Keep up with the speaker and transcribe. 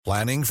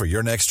Planning for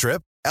your next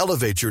trip?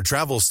 Elevate your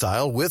travel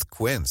style with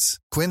Quince.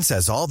 Quince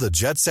has all the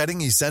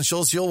jet-setting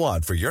essentials you'll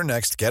want for your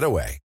next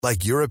getaway,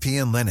 like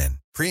European linen,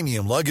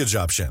 premium luggage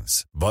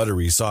options,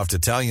 buttery soft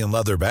Italian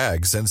leather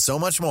bags, and so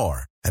much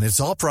more. And it's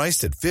all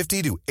priced at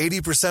 50 to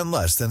 80%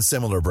 less than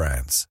similar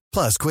brands.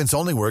 Plus, Quince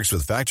only works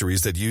with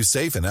factories that use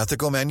safe and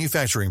ethical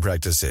manufacturing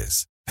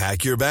practices.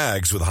 Pack your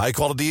bags with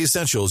high-quality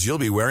essentials you'll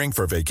be wearing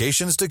for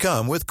vacations to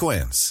come with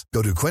Quince.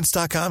 Go to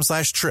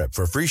quince.com/trip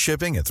for free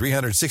shipping and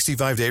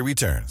 365-day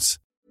returns.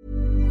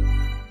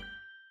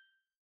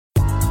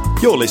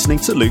 You're listening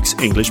to Luke's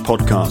English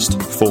Podcast.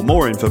 For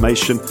more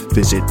information,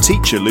 visit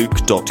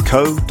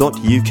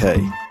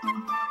teacherluke.co.uk.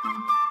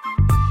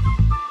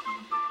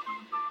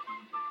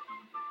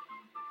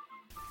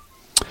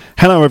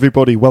 Hello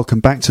everybody, welcome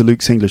back to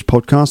Luke's English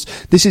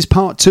Podcast. This is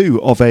part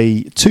 2 of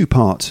a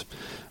two-part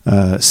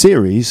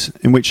series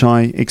in which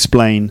I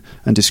explain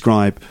and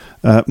describe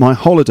my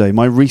holiday,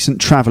 my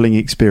recent travelling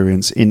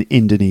experience in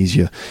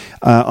Indonesia.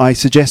 I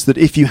suggest that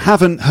if you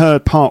haven't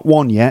heard part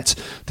 1 yet,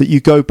 that you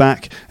go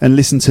back and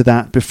listen to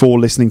that before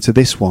listening to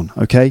this one,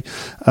 okay?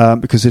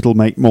 Because it'll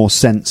make more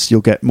sense,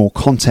 you'll get more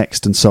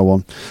context and so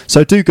on.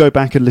 So do go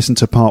back and listen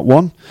to part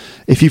 1.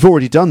 If you've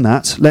already done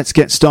that, let's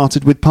get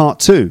started with part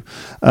 2.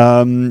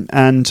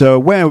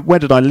 Where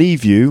did I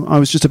leave you? I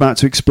was just about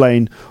to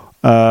explain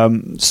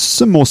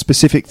some more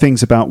specific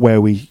things about where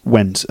we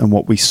went and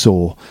what we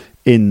saw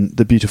in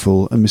the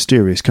beautiful and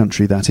mysterious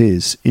country that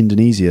is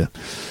Indonesia.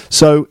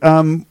 So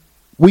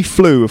we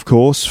flew, of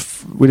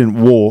course. We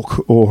didn't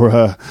walk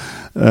or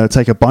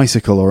take a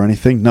bicycle or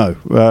anything. No,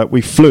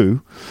 we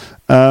flew.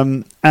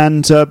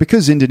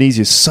 Because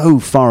Indonesia is so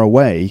far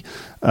away,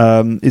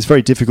 it's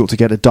very difficult to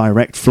get a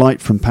direct flight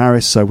from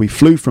Paris. So we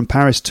flew from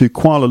Paris to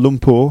Kuala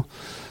Lumpur.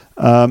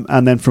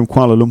 And then from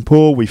Kuala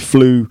Lumpur we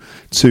flew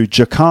to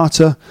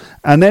Jakarta,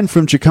 and then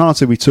from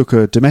Jakarta we took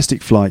a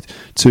domestic flight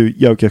to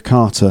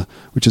Yogyakarta,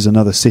 which is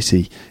another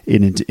city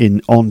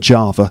on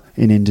Java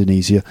in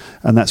Indonesia,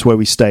 and that's where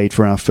we stayed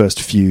for our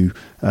first few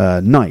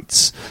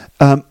nights.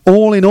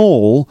 All in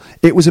all,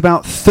 it was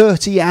about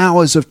 30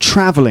 hours of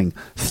travelling.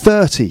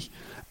 30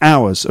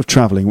 hours of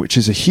travelling, which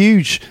is a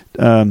huge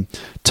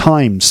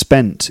time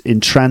spent in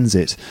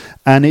transit,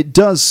 and it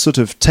does sort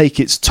of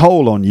take its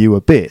toll on you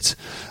a bit,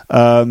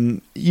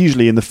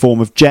 usually in the form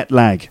of jet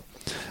lag.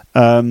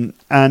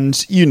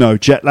 And you know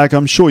jet lag,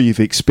 I'm sure you've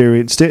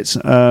experienced it,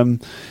 and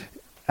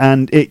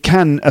it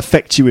can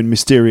affect you in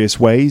mysterious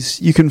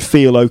ways. You can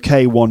feel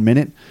okay 1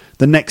 minute,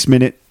 the next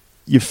minute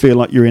you feel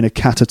like you're in a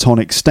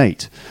catatonic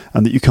state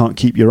and that you can't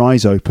keep your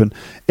eyes open.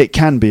 It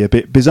can be a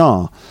bit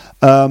bizarre.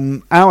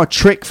 Our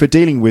trick for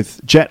dealing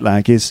with jet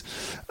lag is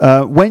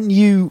when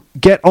you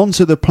get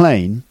onto the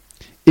plane,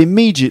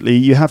 immediately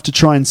you have to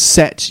try and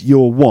set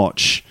your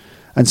watch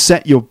and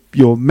set your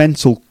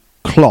mental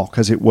clock,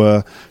 as it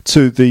were,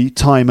 to the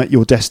time at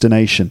your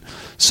destination.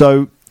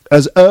 So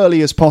as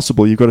early as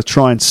possible, you've got to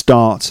try and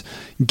start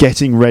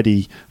getting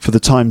ready for the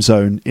time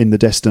zone in the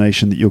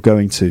destination that you're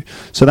going to.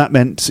 So that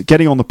meant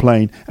getting on the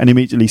plane and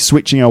immediately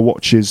switching our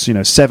watches,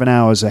 7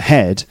 hours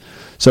ahead,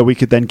 so we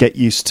could then get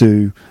used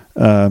to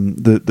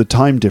the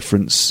time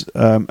difference,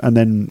 and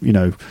then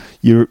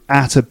you're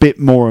at a bit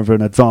more of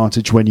an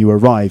advantage when you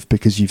arrive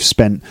because you've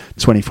spent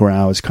 24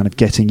 hours kind of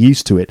getting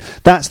used to it.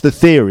 That's the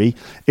theory.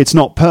 It's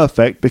not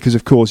perfect because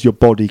of course your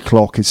body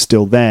clock is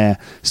still there,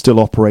 still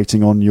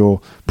operating on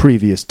your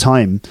previous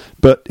time,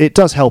 but it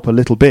does help a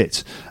little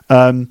bit.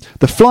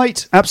 The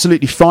flight,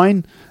 absolutely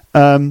fine,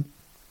 and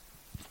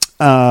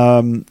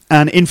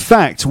in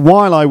fact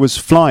while I was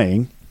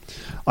flying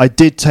I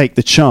did take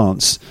the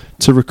chance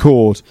to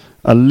record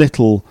a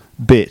little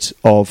bit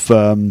of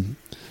a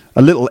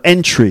little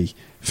entry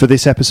for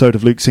this episode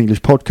of Luke's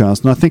English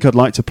Podcast, and I think I'd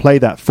like to play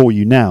that for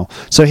you now.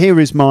 So here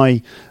is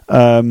my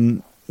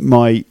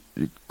my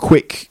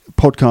quick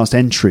podcast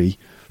entry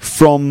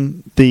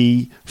from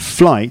the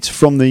flight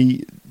from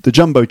the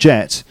jumbo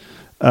jet.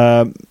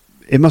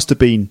 It must have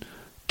been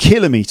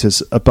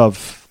kilometres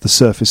above the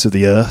surface of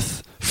the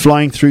earth,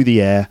 flying through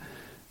the air.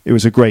 It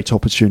was a great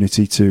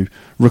opportunity to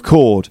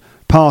record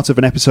part of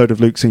an episode of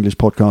Luke's English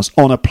Podcast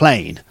on a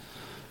plane.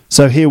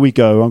 So here we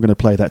go. I'm going to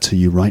play that to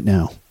you right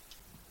now.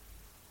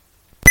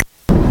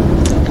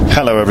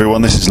 Hello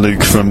everyone, this is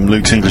Luke from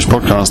Luke's English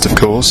Podcast, of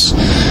course.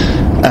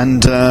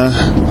 And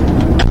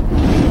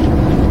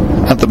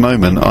at the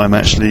moment I'm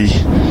actually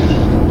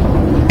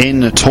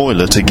in a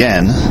toilet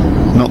again.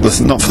 Not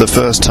for the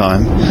first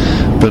time,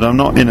 but I'm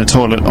not in a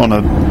toilet on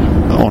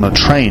a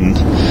train.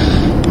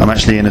 I'm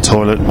actually in a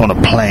toilet on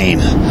a plane.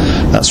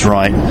 That's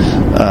right.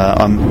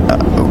 I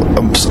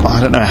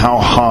don't know how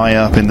high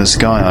up in the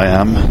sky I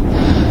am,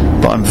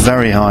 but I'm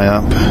very high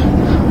up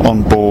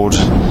on board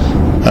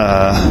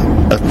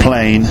a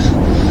plane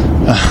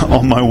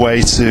on my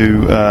way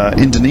to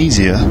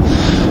Indonesia,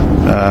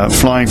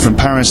 flying from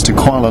Paris to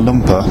Kuala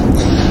Lumpur.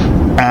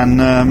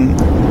 And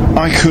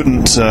I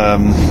couldn't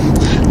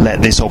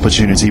let this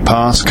opportunity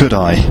pass, could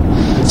I?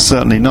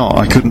 Certainly not.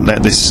 I couldn't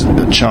let this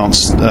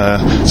chance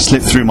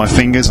slip through my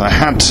fingers. I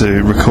had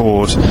to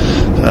record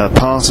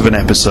part of an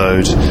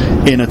episode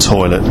in a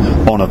toilet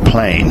on a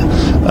plane.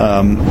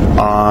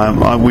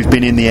 We've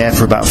been in the air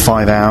for about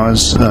 5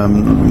 hours.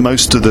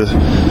 Most of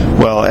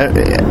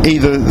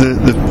either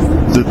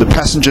the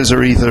passengers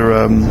are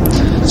either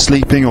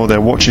sleeping or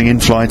they're watching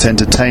in-flight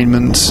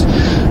entertainment.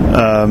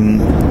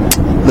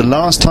 The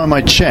last time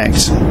I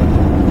checked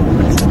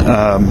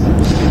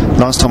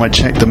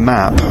the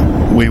map,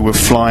 we were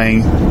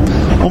flying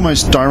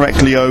almost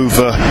directly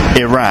over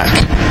Iraq,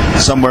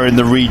 somewhere in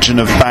the region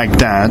of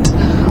Baghdad.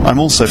 I'm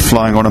also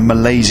flying on a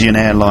Malaysian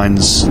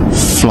Airlines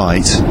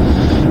flight.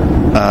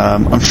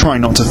 I'm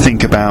trying not to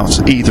think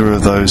about either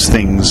of those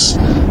things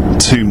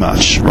too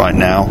much right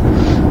now.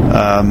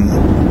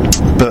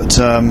 But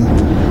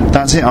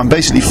that's it. I'm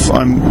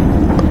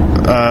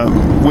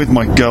with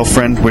my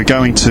girlfriend. We're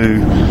going to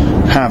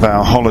have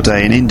our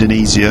holiday in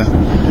Indonesia,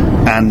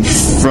 and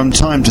from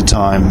time to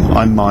time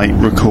I might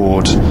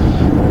record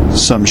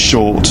some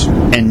short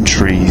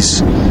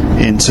entries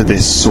into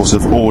this sort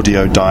of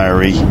audio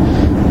diary.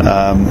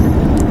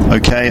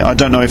 Okay, I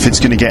don't know if it's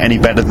going to get any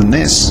better than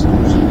this.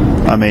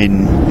 I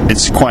mean,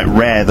 it's quite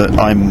rare that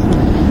I'm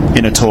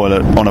in a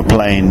toilet on a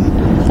plane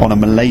on a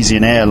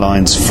Malaysian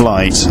Airlines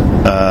flight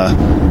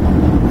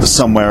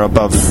somewhere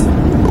above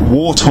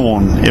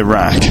war-torn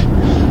Iraq.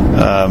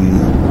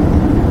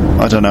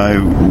 I don't know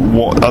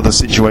what other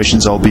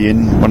situations I'll be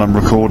in when I'm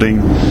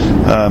recording,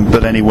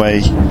 but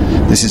anyway,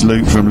 this is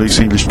Luke from Luke's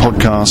English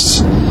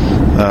Podcasts,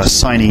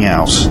 signing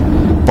out.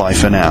 Bye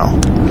for now.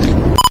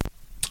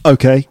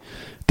 Okay,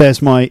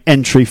 there's my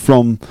entry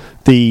from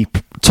the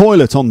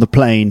toilet on the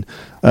plane,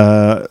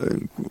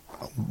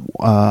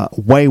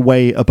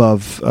 way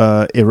above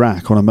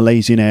Iraq on a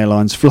Malaysian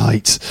Airlines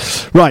flight.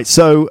 Right,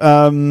 so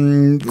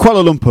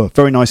Kuala Lumpur,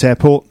 very nice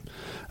airport.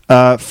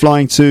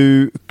 Flying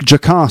to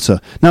Jakarta.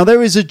 Now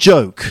there is a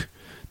joke,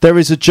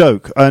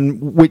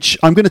 and which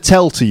I'm going to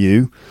tell to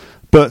you,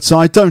 but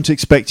I don't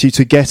expect you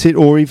to get it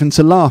or even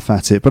to laugh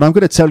at it. But I'm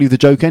going to tell you the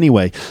joke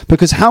anyway,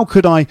 because how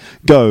could I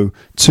go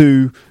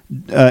to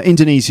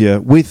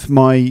Indonesia with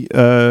my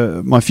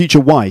future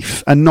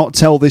wife and not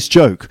tell this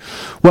joke?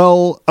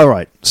 Well, all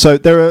right. So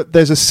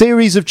there's a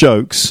series of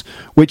jokes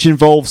which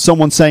involve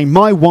someone saying,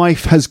 "My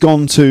wife has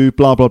gone to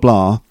blah blah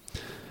blah."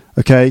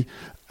 Okay.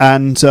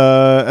 And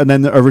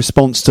then a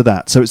response to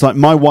that. So it's like,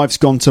 my wife's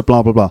gone to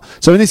blah, blah, blah.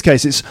 So in this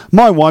case, it's,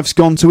 my wife's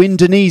gone to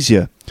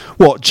Indonesia.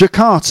 What,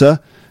 Jakarta?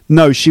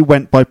 No, she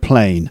went by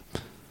plane.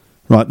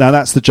 Right, now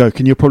that's the joke.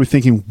 And you're probably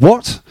thinking,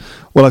 what?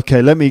 Well,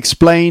 okay, let me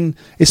explain.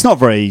 It's not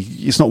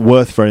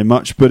worth very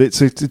much, but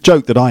it's a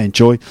joke that I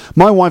enjoy.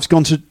 My wife's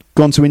gone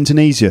to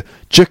Indonesia.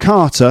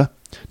 Jakarta.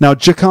 Now,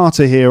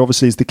 Jakarta here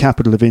obviously is the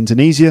capital of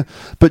Indonesia,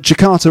 but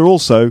Jakarta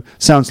also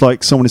sounds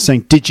like someone is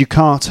saying, did you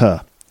cart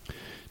her?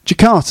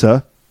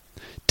 Jakarta?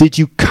 Did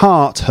you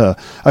cart her?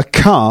 A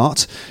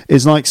cart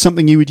is like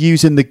something you would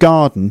use in the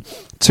garden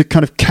to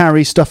kind of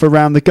carry stuff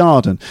around the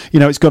garden. You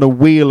know, it's got a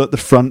wheel at the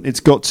front,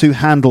 it's got two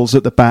handles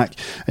at the back,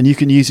 and you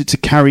can use it to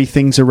carry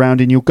things around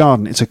in your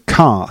garden. It's a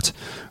cart.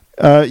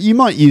 You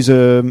might use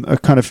a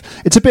kind of...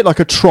 It's a bit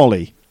like a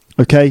trolley,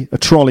 okay? A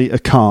trolley, a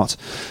cart.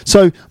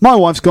 So, my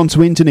wife's gone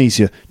to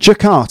Indonesia.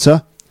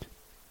 Jakarta?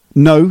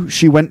 No,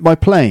 she went by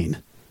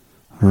plane.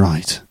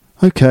 Right.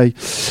 Okay.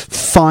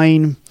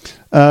 Fine.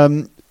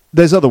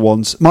 There's other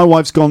ones. My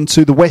wife's gone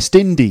to the West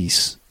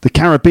Indies, the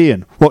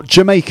Caribbean. What,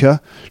 Jamaica?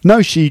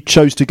 No, she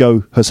chose to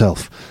go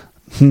herself.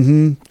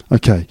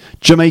 Okay.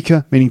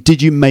 Jamaica, meaning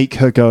did you make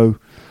her go?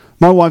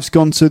 My wife's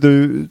gone to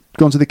the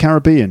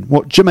Caribbean.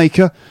 What,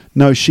 Jamaica?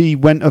 No, she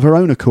went of her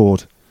own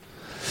accord.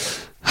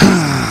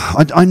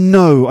 I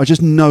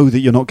just know that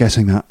you're not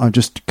getting that. I'm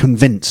just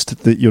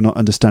convinced that you're not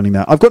understanding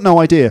that. I've got no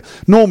idea.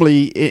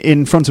 Normally,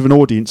 in front of an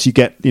audience, you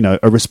get,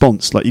 a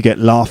response, like you get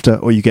laughter,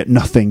 or you get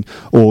nothing,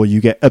 or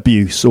you get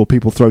abuse, or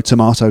people throw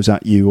tomatoes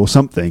at you, or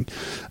something.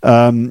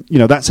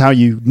 That's how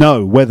you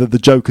know whether the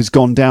joke has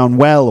gone down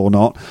well or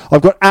not.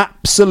 I've got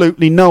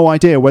absolutely no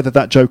idea whether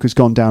that joke has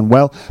gone down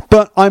well,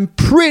 but I'm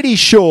pretty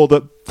sure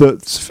that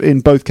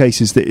in both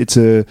cases that it's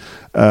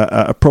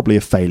probably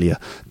a failure.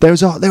 There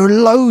are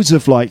loads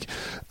of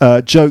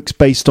jokes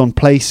based on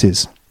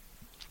places.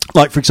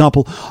 Like, for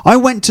example, I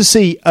went to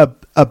see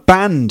a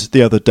band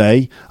the other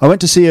day. I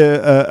went to see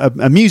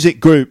a music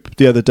group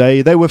the other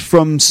day. They were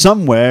from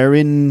somewhere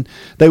in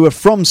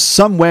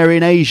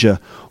Asia.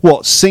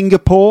 What,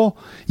 Singapore?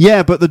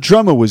 Yeah, but the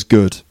drummer was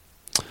good.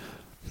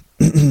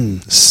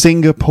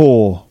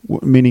 Singapore,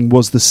 meaning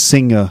was the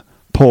singer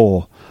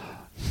poor?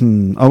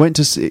 I went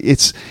to see,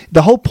 it's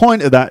the whole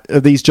point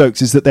of these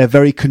jokes is that they're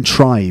very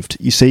contrived.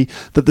 You see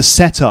that the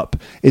setup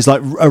is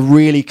like a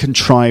really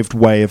contrived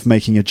way of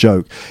making a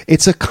joke.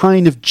 It's a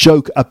kind of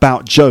joke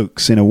about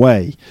jokes in a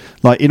way.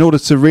 Like, in order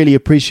to really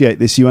appreciate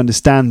this, you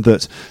understand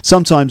that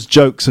sometimes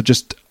jokes are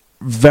just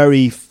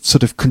very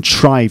sort of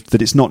contrived,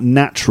 that it's not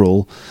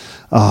natural.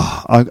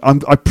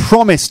 I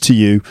promise to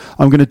you,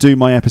 I'm going to do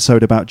my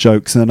episode about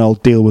jokes, and then I'll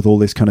deal with all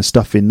this kind of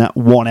stuff in that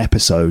one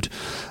episode.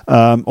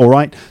 All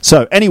right.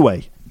 So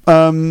anyway,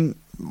 I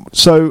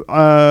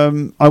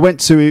went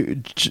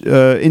to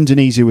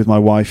Indonesia with my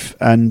wife,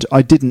 and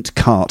I didn't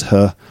cart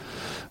her.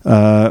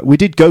 We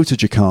did go to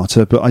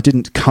Jakarta, but I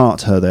didn't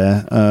cart her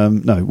there.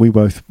 No, we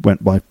both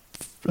went by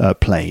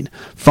plane.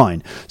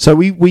 Fine. So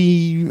we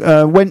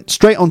went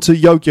straight on to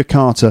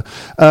Yogyakarta.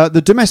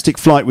 The domestic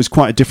flight was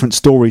quite a different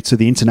story to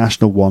the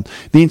international one.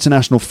 The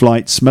international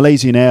flights,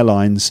 Malaysian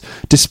Airlines,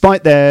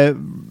 despite their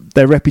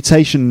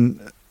reputation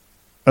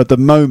at the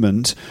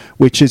moment,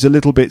 which is a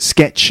little bit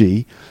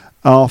sketchy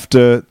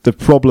after the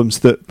problems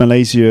that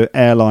Malaysia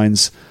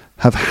Airlines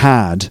have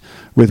had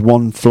with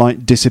one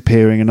flight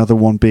disappearing, another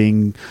one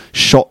being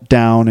shot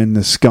down in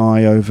the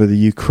sky over the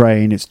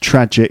Ukraine. It's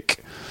tragic.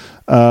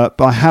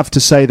 But I have to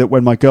say that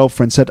when my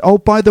girlfriend said, "Oh,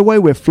 by the way,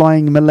 we're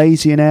flying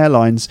Malaysian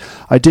Airlines,"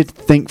 I did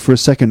think for a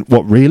second,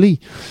 "What, really?"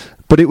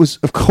 But it was,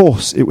 of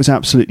course, it was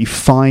absolutely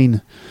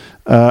fine.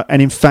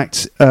 And in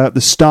fact,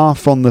 the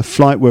staff on the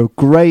flight were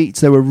great.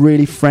 They were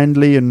really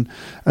friendly and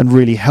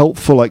really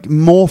helpful, like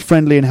more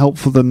friendly and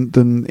helpful than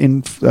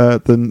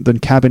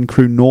cabin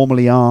crew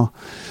normally are.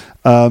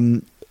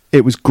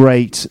 It was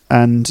great,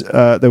 and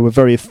they were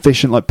very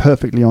efficient, like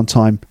perfectly on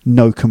time,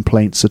 no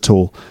complaints at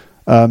all.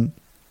 The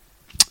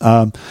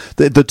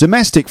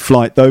domestic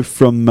flight, though,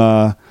 from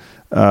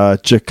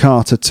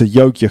Jakarta to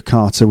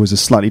Yogyakarta was a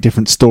slightly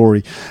different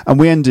story, and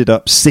we ended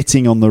up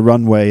sitting on the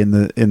runway in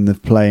the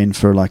plane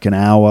for like an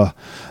hour.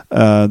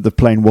 The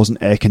plane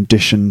wasn't air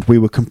conditioned. We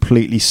were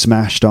completely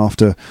smashed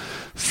after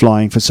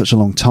flying for such a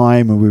long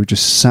time, and we were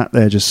just sat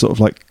there, just sort of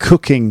like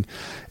cooking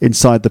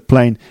inside the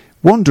plane,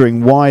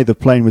 wondering why the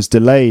plane was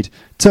delayed.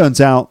 Turns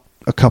out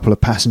a couple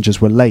of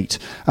passengers were late,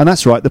 and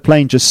that's right, the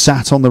plane just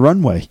sat on the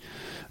runway.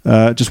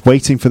 Just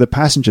waiting for the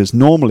passengers.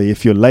 Normally,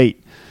 if you're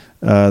late,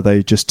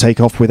 they just take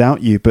off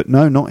without you. But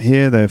no, not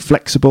here. They're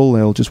flexible.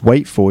 They'll just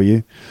wait for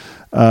you.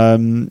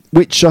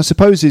 Which I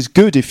suppose is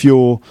good if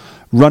you're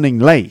running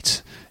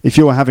late. If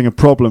you're having a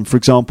problem, for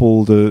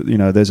example,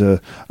 there's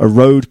a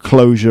road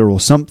closure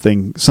or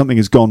something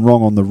has gone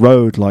wrong on the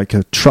road, like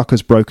a truck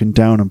has broken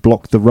down and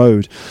blocked the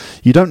road.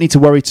 You don't need to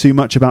worry too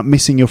much about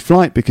missing your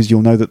flight, because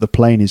you'll know that the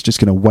plane is just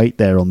going to wait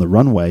there on the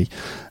runway.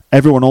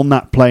 Everyone on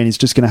that plane is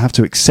just going to have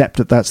to accept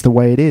that that's the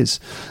way it is.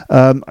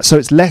 So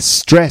it's less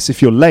stress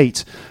if you're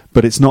late,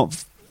 but it's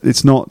not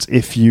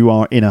if you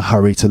are in a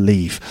hurry to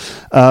leave.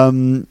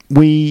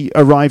 We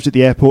arrived at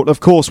the airport. Of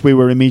course, we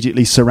were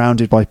immediately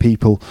surrounded by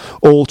people,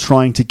 all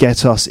trying to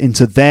get us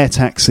into their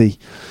taxi.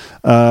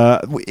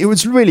 It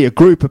was really a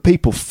group of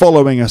people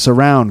following us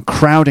around,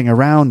 crowding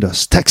around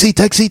us. Taxi,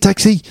 taxi,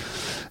 taxi.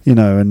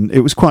 And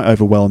it was quite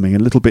overwhelming, a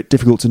little bit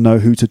difficult to know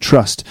who to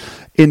trust.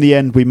 In the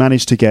end, we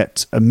managed to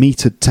get a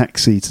metered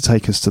taxi to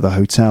take us to the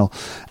hotel,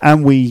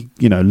 and we,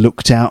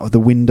 looked out of the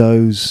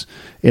windows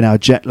in our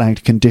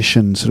jet-lagged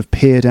condition, sort of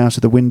peered out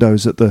of the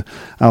windows at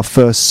our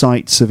first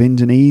sights of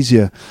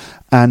Indonesia,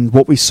 and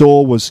what we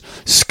saw was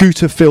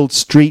scooter-filled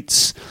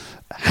streets,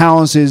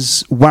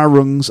 houses,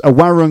 warungs. A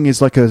warung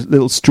is like a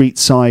little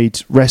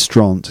street-side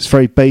restaurant. It's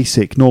very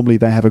basic. Normally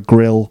they have a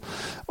grill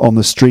on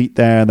the street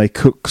there, and they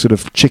cook sort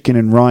of chicken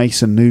and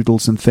rice and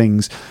noodles and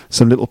things.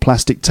 Some little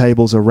plastic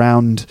tables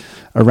around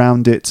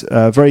it.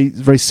 Very,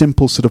 very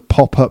simple sort of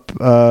pop-up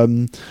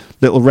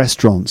little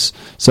restaurants.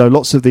 So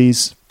lots of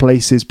these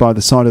places by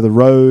the side of the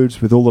road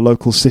with all the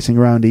locals sitting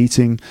around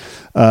eating.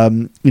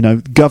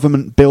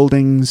 Government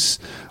buildings,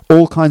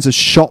 all kinds of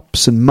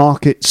shops and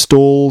market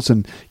stalls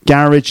and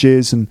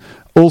garages and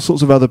all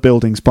sorts of other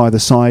buildings by the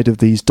side of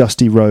these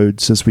dusty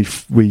roads as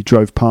we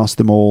drove past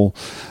them all.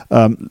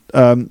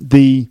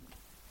 The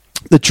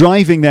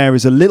driving there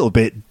is a little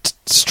bit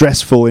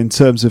stressful in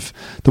terms of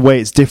the way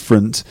it's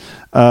different.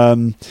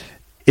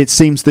 It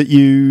seems that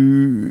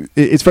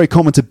it's very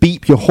common to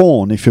beep your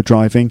horn if you're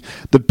driving.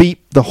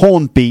 The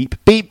horn beep,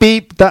 beep,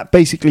 beep, that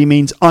basically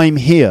means I'm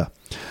here.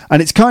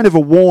 And it's kind of a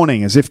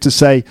warning, as if to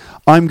say,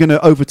 I'm going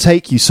to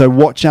overtake you, so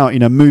watch out,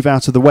 move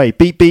out of the way.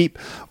 Beep, beep,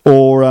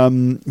 or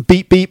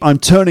beep, beep, I'm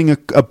turning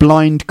a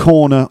blind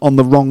corner on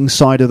the wrong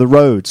side of the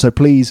road, so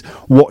please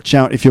watch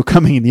out if you're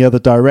coming in the other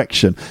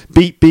direction.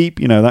 Beep, beep,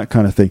 that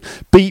kind of thing.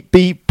 Beep,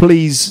 beep,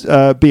 please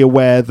be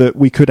aware that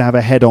we could have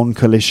a head-on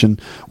collision,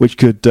 which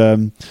could,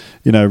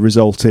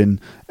 result in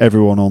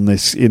everyone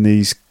in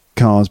these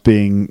cars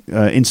being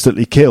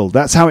instantly killed.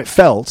 That's how it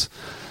felt.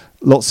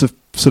 Lots of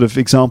sort of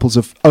examples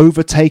of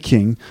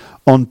overtaking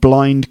on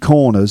blind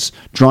corners,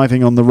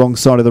 driving on the wrong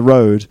side of the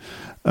road.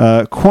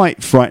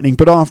 Quite frightening,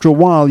 but after a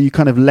while you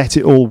kind of let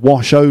it all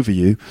wash over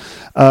you.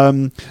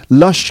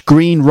 Lush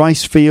green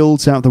rice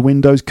fields out the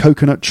windows,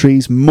 coconut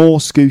trees, more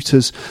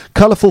scooters,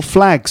 colourful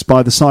flags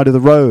by the side of the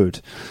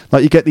road.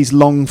 Like you get these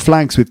long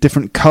flags with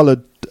different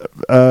coloured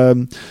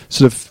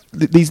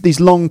these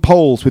long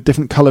poles with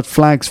different coloured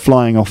flags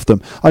flying off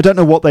them. I don't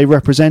know what they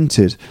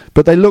represented,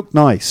 but they looked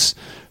nice.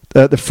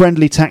 The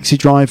friendly taxi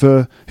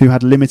driver who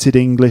had limited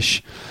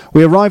English.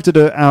 We arrived at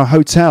our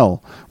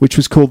hotel, which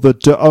was called the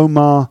De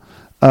Omar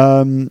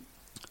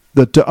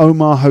the De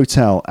Omar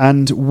Hotel,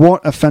 and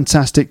what a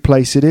fantastic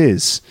place it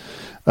is.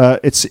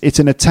 It's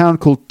in a town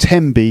called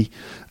Tembe,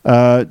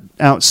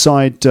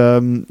 outside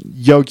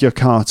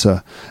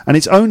Yogyakarta, and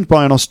it's owned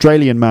by an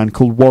Australian man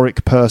called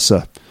Warwick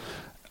Purser.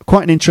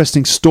 Quite an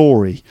interesting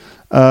story.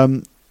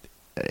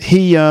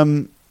 He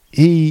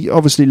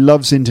obviously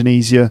loves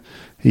Indonesia.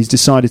 He's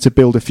decided to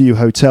build a few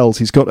hotels.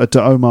 He's got a De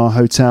Omar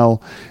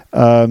Hotel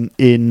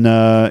in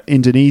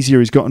Indonesia.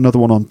 He's got another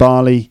one on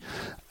Bali.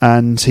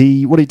 And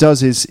what he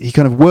does is he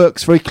kind of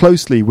works very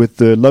closely with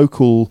the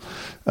local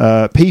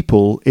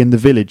people in the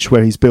village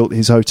where he's built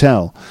his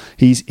hotel.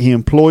 He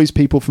employs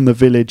people from the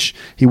village.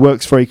 He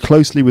works very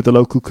closely with the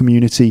local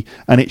community,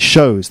 and it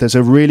shows. There's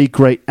a really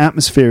great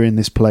atmosphere in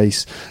this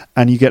place,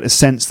 and you get a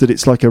sense that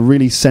it's like a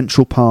really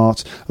central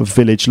part of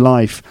village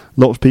life. A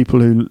lot of people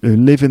who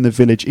live in the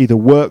village either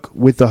work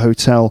with the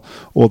hotel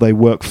or they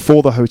work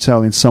for the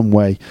hotel in some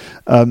way.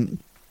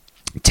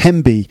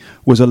 Tembe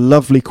was a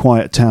lovely,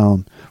 quiet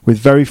town with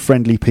very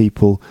friendly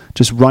people,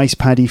 just rice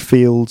paddy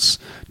fields,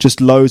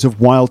 just loads of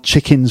wild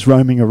chickens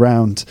roaming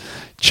around,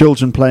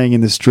 children playing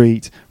in the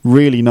street.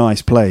 Really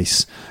nice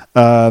place.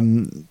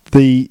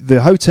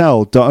 The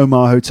hotel, De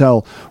Omar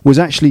Hotel, was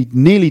actually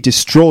nearly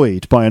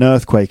destroyed by an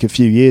earthquake a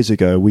few years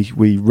ago.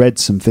 We read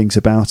some things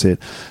about it.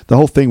 The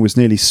whole thing was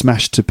nearly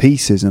smashed to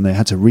pieces and they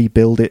had to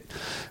rebuild it.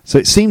 So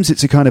it seems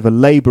it's a kind of a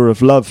labour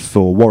of love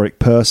for Warwick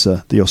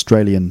Purser, the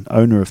Australian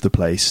owner of the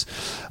place.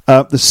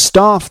 The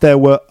staff there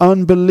were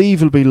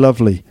unbelievably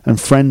lovely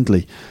and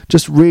friendly,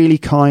 just really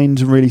kind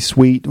and really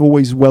sweet,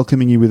 always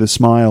welcoming you with a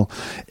smile.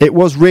 It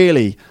was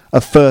really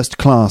a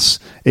first-class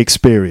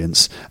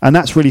experience, and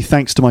that's really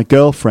thanks to my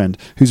girlfriend,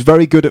 who's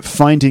very good at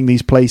finding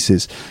these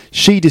places.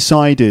 She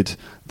decided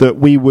that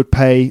we would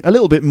pay a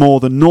little bit more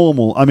than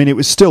normal. I mean, it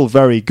was still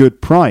very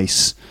good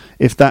price.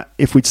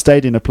 If we'd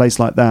stayed in a place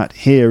like that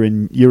here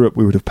in Europe,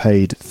 we would have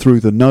paid through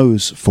the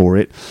nose for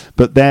it.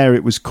 But there,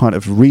 it was kind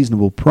of a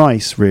reasonable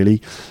price,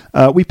 really.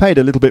 We paid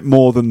a little bit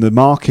more than the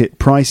market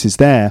prices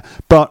there,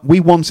 but we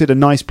wanted a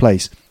nice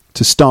place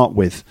to start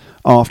with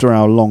after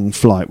our long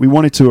flight. We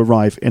wanted to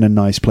arrive in a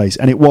nice place,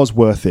 and it was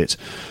worth it.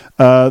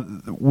 The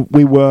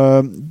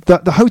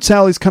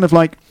hotel is kind of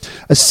like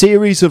a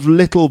series of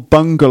little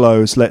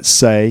bungalows, let's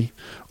say,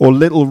 or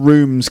little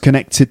rooms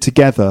connected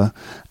together,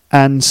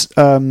 and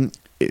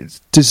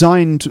it's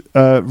designed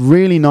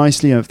really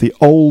nicely of the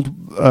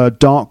old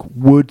dark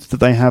wood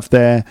that they have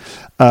there,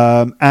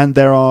 and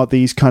there are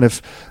these kind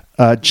of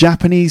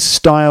Japanese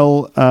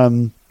style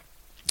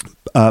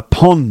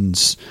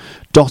ponds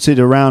dotted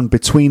around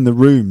between the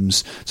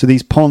rooms. So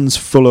these ponds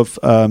full of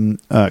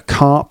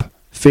carp,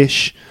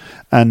 fish,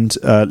 and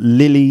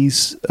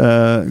lilies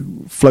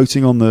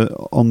floating on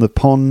the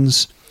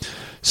ponds.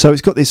 So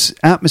it's got this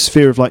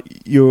atmosphere of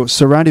like you're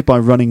surrounded by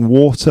running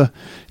water,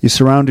 you're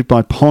surrounded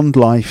by pond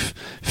life,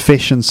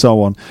 fish, and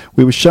so on.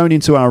 We were shown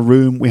into our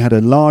room. We had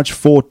a large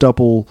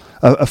four-poster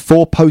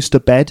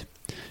bed,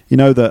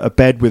 a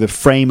bed with a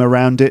frame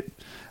around it,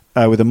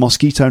 with a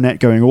mosquito net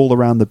going all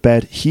around the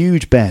bed.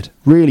 Huge bed,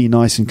 really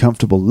nice and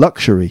comfortable,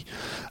 luxury.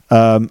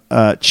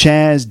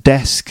 Chairs,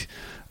 desk,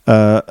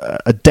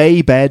 a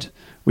day bed,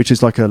 which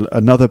is like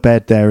another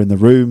bed there in the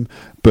room,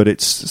 but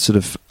it's sort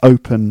of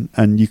open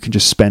and you can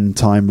just spend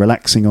time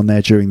relaxing on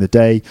there during the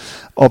day.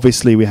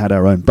 Obviously, we had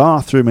our own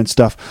bathroom and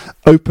stuff.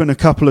 Open a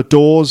couple of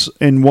doors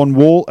in one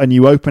wall and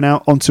you open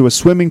out onto a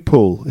swimming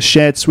pool, a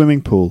shared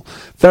swimming pool.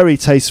 Very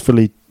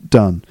tastefully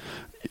done.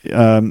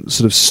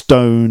 Sort of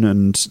stone,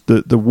 and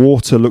the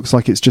water looks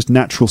like it's just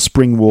natural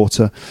spring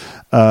water.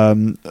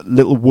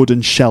 Little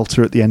wooden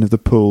shelter at the end of the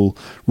pool.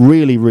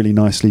 Really, really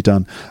nicely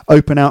done.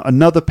 Open out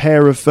another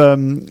pair of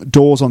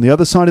doors on the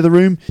other side of the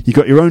room. You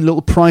got your own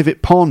little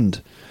private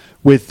pond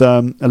with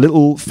a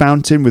little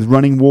fountain with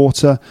running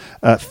water,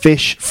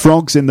 fish,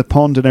 frogs in the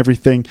pond and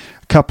everything.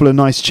 A couple of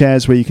nice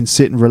chairs where you can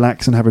sit and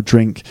relax and have a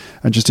drink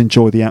and just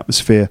enjoy the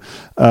atmosphere.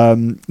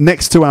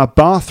 Next to our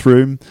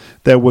bathroom,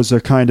 there was a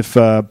kind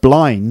of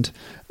blind,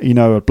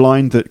 a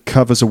blind that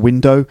covers a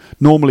window.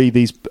 Normally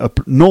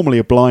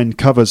a blind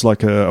covers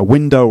like a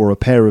window or a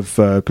pair of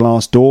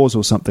glass doors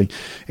or something.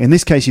 In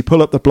this case, you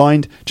pull up the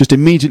blind, just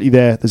immediately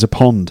there's a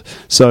pond.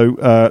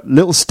 So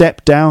little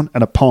step down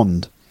and a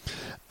pond.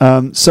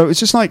 So it's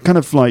just like kind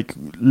of like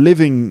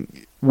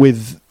living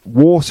with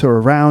water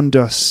around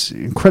us,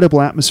 incredible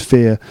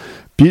atmosphere,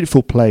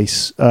 beautiful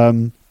place,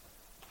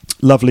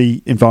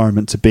 lovely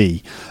environment to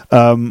be.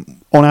 On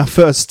our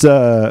first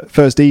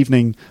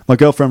evening, my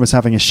girlfriend was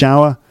having a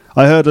shower.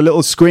 I heard a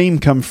little scream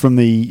come from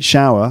the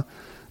shower.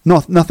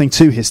 Nothing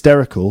too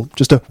hysterical,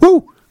 just a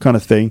whoo kind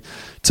of thing.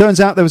 Turns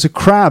out there was a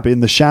crab in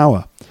the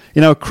shower.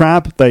 A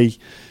crab, they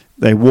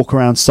walk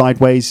around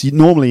sideways.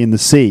 Normally in the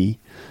sea,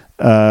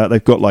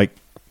 they've got like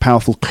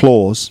powerful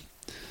claws.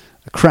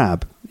 A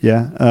crab,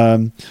 yeah.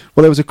 Well,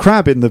 there was a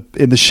crab in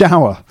the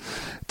shower.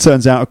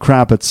 Turns out a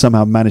crab had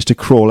somehow managed to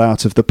crawl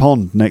out of the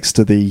pond next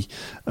to the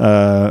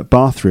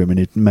bathroom, and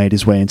it made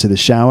his way into the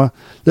shower.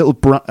 A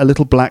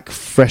little black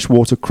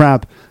freshwater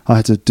crab. I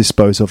had to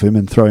dispose of him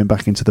and throw him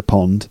back into the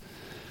pond.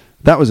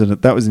 That was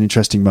an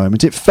interesting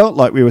moment. It felt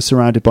like we were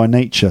surrounded by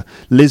nature,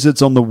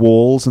 lizards on the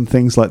walls and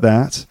things like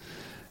that.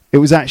 It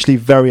was actually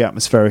very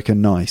atmospheric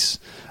and nice.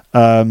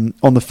 On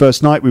the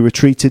first night, we were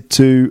treated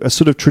to a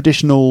sort of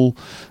traditional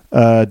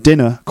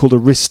dinner called a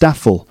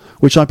ristaffel,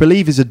 which I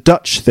believe is a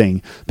Dutch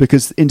thing,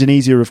 because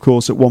Indonesia, of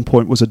course, at one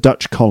point was a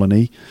Dutch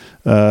colony,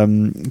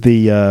 from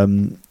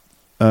the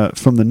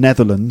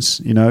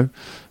Netherlands,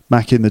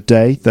 back in the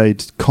day.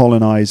 They'd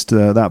colonised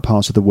that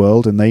part of the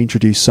world, and they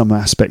introduced some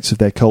aspects of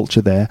their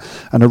culture there.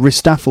 And a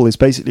ristaffel is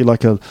basically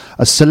like a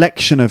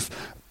selection of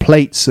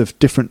plates of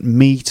different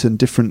meat and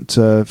different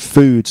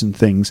foods and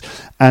things.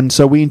 And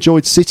so we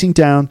enjoyed sitting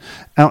down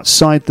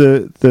outside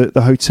the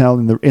hotel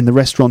in the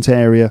restaurant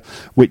area,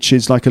 which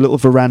is like a little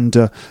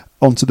veranda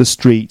onto the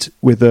street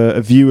with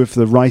a view of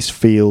the rice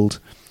field.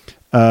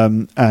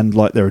 And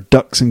like there are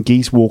ducks and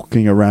geese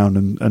walking around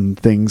and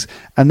things.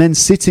 And then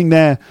sitting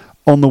there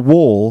on the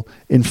wall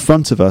in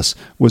front of us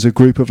was a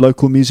group of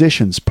local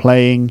musicians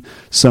playing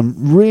some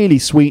really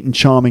sweet and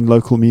charming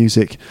local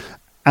music.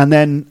 And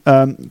then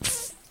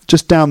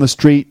just down the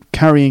street,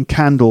 carrying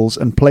candles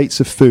and plates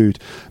of food,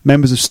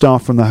 members of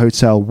staff from the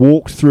hotel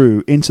walked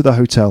through into the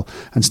hotel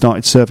and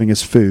started serving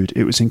us food.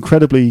 It was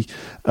incredibly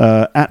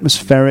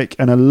atmospheric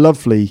and a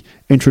lovely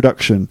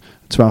introduction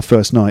to our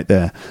first night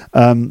there.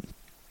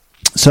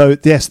 So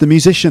yes, the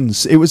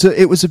musicians, it was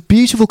a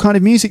beautiful kind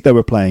of music they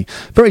were playing,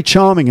 very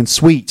charming and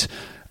sweet.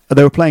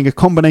 They were playing a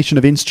combination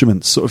of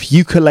instruments, sort of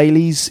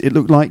ukuleles, it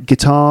looked like,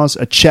 guitars,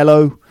 a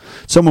cello.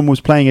 Someone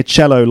was playing a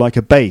cello like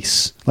a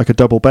bass, like a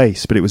double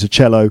bass, but it was a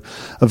cello,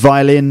 a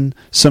violin,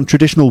 some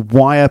traditional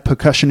wire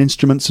percussion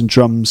instruments and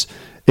drums.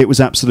 It was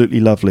absolutely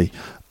lovely.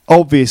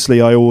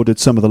 Obviously, I ordered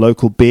some of the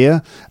local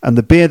beer, and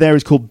the beer there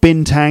is called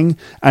Bintang,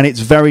 and it's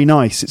very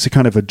nice. It's a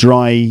kind of a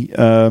dry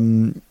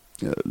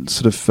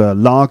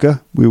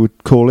lager, we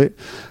would call it.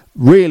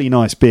 Really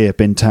nice beer,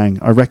 Bintang.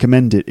 I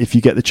recommend it. If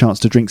you get the chance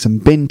to drink some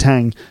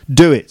Bintang,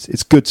 do it.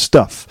 It's good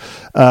stuff.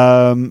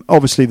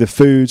 Obviously, the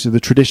foods are the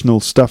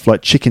traditional stuff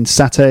like chicken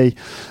satay,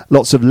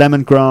 lots of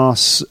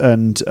lemongrass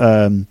and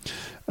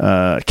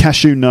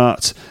cashew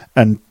nut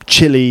and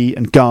chili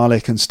and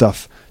garlic and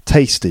stuff.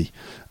 Tasty.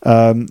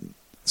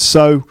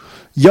 So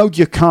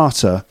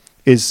Yogyakarta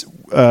is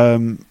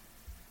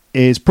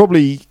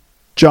probably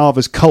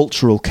Java's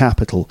cultural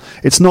capital.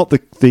 It's not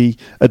the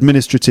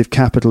administrative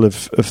capital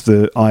of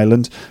the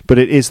island, but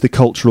it is the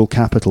cultural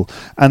capital.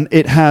 And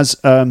it has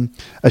a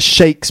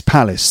sheikh's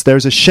palace.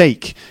 There's a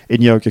sheikh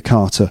in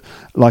Yogyakarta,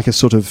 like a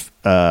sort of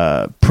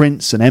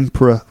prince, an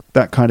emperor,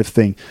 that kind of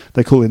thing.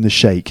 They call him the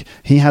sheikh.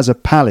 He has a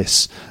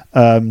palace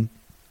there,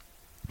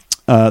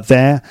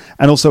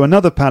 and also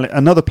another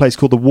place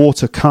called the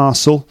Water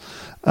Castle.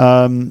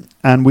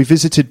 And we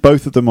visited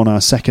both of them on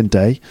our second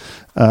day.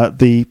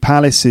 The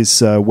palace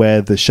is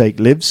where the sheikh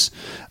lives,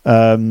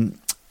 and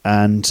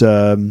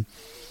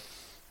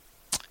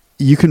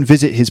you can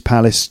visit his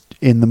palace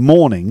in the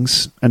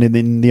mornings, and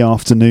in the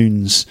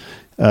afternoons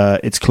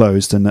it's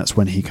closed, and that's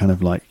when he kind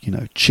of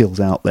chills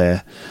out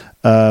there.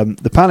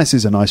 The palace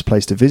is a nice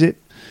place to visit.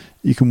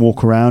 You can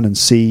walk around and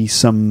see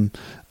some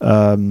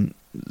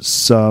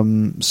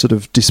sort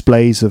of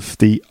displays of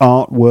the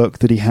artwork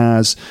that he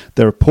has.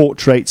 There are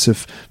portraits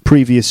of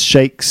previous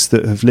sheikhs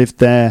that have lived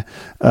there,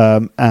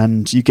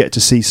 and you get to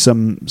see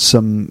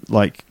some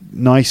like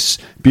nice,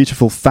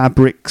 beautiful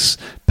fabrics,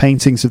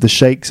 paintings of the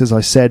sheikhs, as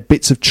I said,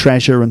 bits of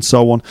treasure and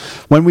so on.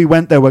 When we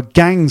went, there were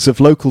gangs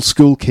of local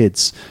school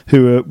kids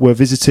who were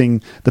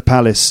visiting the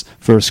palace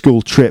for a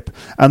school trip,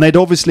 and they'd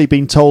obviously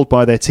been told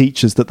by their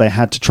teachers that they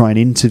had to try and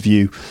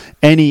interview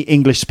any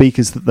English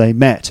speakers that they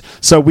met.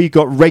 So we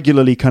got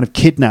regularly kind of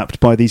kidnapped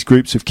by these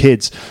groups of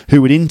kids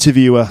who would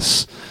interview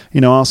us,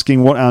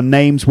 asking what our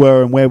names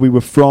were and where we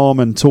were from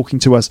and talking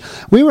to us.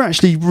 We were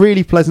actually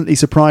really pleasantly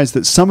surprised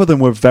that some of them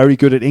were very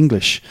good at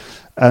English,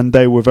 and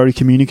they were very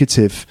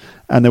communicative,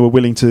 and they were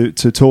willing to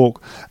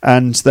talk,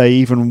 and they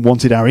even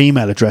wanted our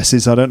email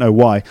addresses. I don't know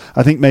why.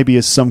 I think maybe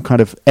as some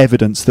kind of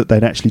evidence that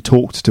they'd actually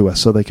talked to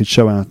us, so they could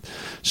show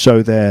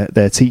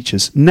their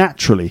teachers.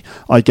 Naturally,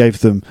 I gave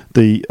them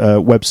the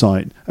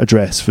website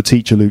address for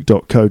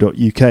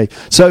teacherluke.co.uk.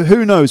 So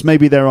who knows,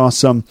 maybe there are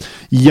some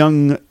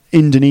young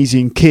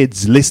Indonesian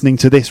kids listening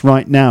to this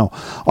right now.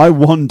 I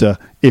wonder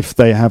if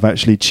they have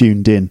actually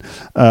tuned in.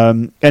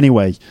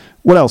 Anyway,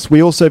 what else?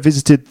 We also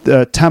visited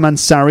Taman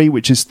Sari,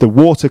 which is the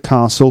water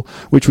castle,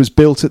 which was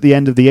built at the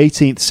end of the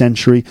 18th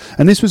century.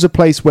 And this was a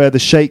place where the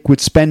sheikh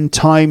would spend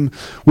time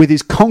with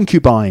his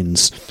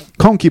concubines.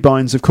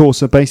 Concubines, of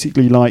course, are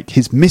basically like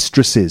his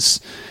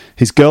mistresses,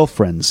 his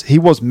girlfriends. He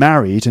was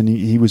married, and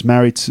he was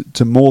married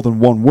to more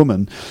than one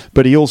woman,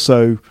 but he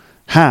also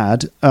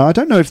had, I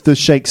don't know if the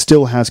sheikh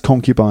still has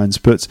concubines,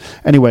 but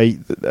anyway,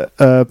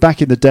 back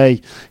in the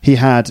day, he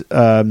had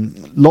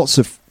lots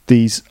of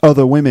these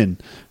other women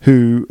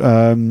who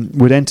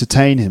would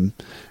entertain him.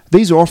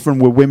 These often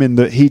were women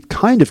that he'd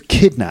kind of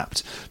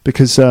kidnapped,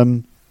 because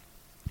he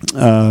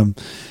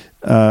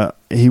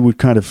would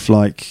kind of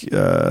like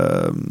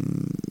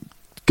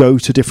go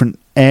to different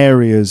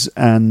areas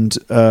and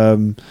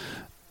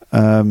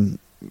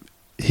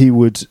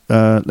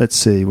let's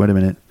see, wait a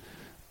minute.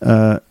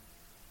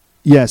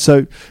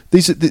 So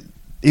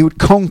he would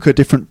conquer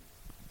different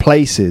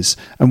places,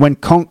 and when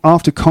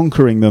after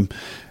conquering them,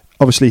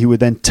 obviously he would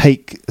then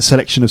take a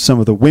selection of some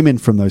of the women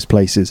from those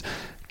places,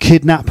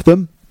 kidnap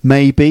them,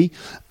 maybe,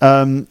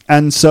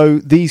 and so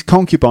these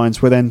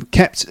concubines were then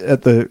kept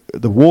at the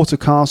water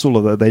castle,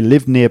 or they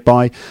lived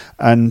nearby,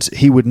 and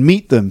he would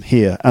meet them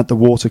here at the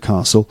water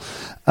castle.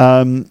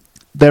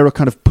 There are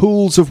kind of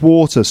pools of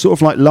water, sort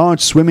of like large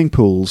swimming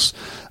pools,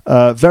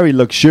 very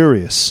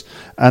luxurious,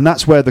 and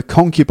that's where the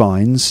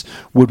concubines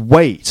would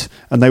wait,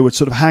 and they would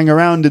sort of hang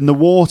around in the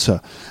water,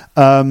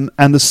 and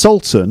the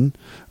sultan,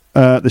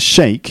 the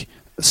sheikh,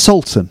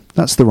 Sultan,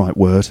 that's the right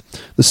word.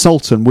 The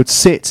Sultan would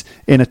sit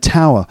in a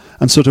tower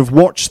and sort of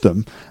watch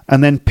them,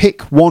 and then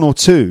pick one or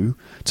two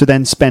to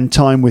then spend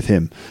time with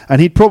him. And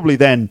he'd probably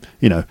then,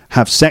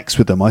 have sex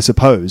with them, I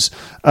suppose.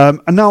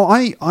 And now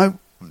I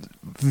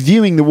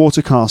viewing the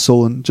water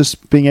castle and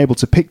just being able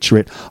to picture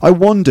it, I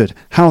wondered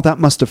how that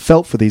must have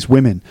felt for these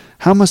women.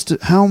 How must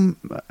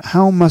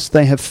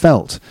they have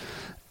felt?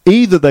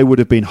 Either they would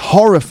have been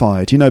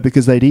horrified,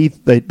 because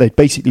they'd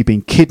basically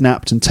been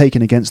kidnapped and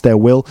taken against their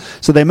will.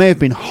 So they may have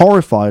been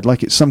horrified,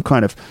 like it's some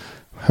kind of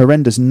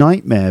horrendous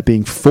nightmare,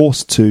 being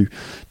forced to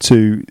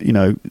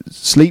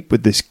sleep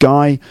with this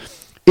guy.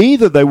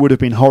 Either they would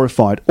have been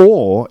horrified,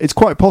 or it's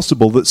quite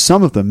possible that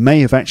some of them may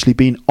have actually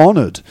been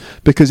honoured,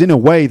 because in a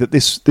way that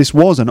this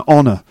was an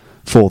honour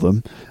for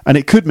them, and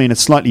it could mean a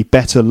slightly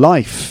better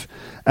life.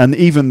 And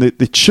even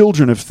the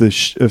children of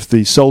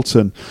the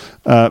Sultan,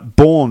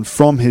 born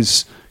from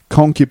his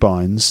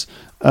concubines,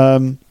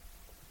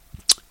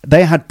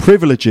 they had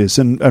privileges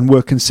and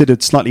were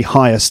considered slightly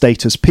higher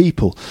status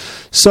people.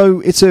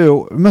 So it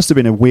must have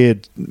been a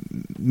weird,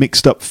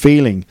 mixed up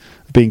feeling,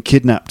 being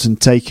kidnapped and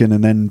taken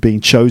and then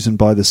being chosen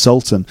by the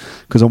Sultan,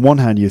 because on one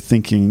hand you're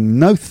thinking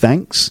no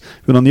thanks,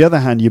 but on the other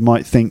hand you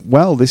might think,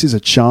 well, this is a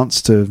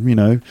chance to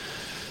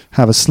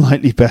have a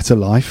slightly better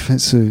life.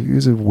 It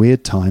was a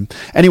weird time.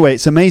 Anyway,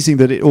 it's amazing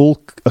that it all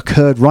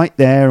occurred right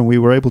there, and we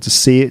were able to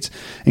see it,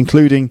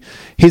 including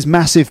his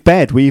massive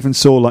bed. We even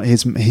saw like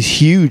his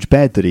huge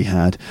bed that he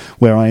had,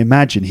 where I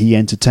imagine he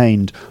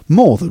entertained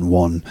more than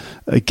one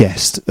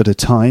guest at a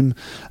time.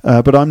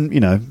 But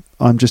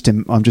I'm just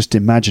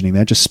imagining.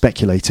 They're just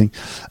speculating.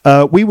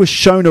 We were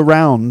shown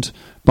around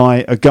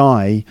by a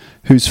guy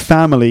whose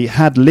family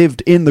had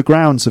lived in the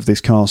grounds of this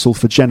castle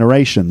for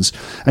generations,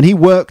 and he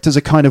worked as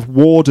a kind of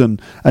warden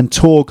and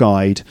tour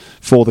guide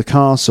for the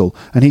castle.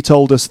 And he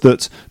told us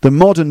that the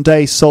modern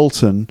day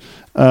Sultan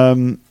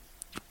was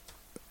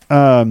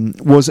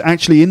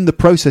actually in the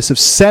process of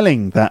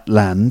selling that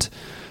land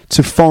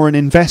to foreign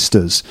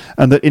investors,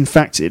 and that in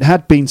fact it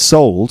had been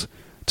sold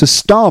to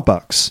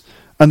Starbucks,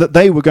 and that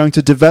they were going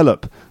to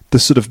develop the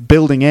sort of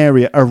building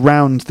area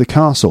around the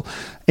castle.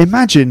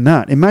 Imagine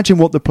that. Imagine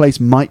what the place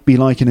might be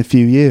like in a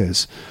few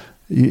years.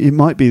 It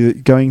might be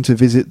going to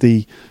visit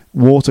the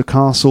water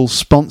castle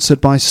sponsored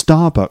by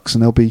Starbucks,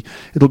 and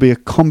it'll be a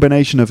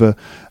combination of a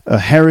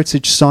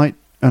heritage site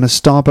and a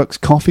Starbucks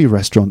coffee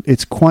restaurant.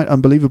 It's quite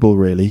unbelievable,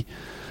 really.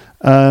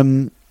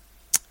 And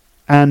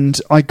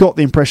I got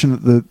the impression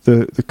that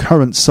the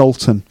current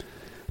Sultan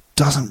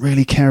doesn't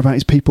really care about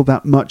his people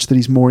that much, that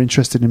he's more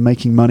interested in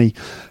making money.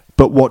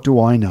 But what do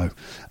I know?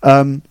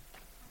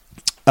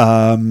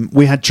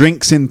 We had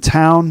drinks in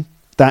town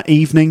that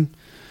evening.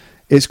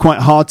 It's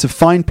quite hard to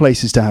find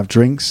places to have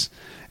drinks.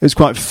 It was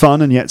quite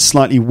fun and yet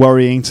slightly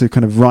worrying to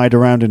kind of ride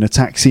around in a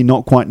taxi,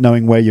 not quite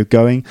knowing where you're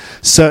going,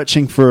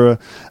 searching for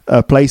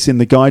a place in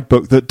the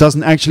guidebook that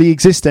doesn't actually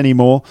exist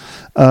anymore.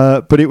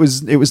 But it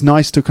was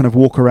nice to kind of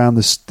walk around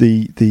the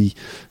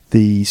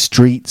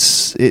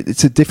streets.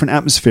 It's a different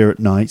atmosphere at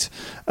night.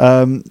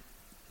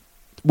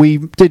 We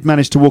did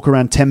manage to walk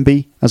around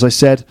Tembe, as I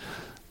said.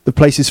 The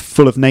place is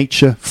full of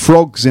nature.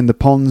 Frogs in the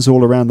ponds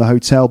all around the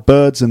hotel.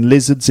 Birds and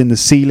lizards in the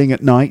ceiling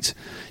at night.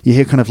 You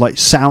hear kind of like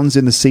sounds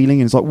in the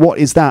ceiling, and it's like, what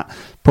is that?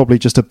 Probably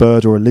just a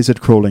bird or a lizard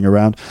crawling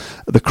around.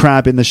 The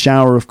crab in the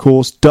shower, of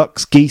course.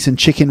 Ducks, geese and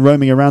chicken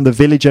roaming around the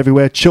village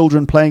everywhere.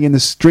 Children playing in the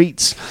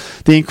streets.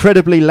 The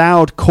incredibly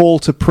loud call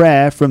to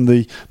prayer from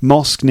the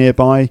mosque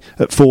nearby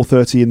at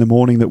 4:30 in the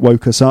morning that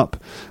woke us up,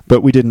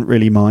 but we didn't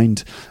really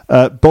mind.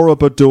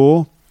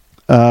 Borobudur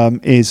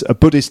is a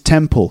Buddhist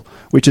temple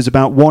which is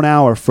about 1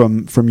 hour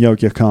from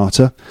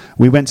Yogyakarta.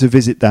 We went to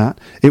visit that.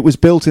 It was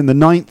built in the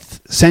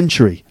 9th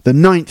century. The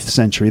 9th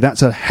century.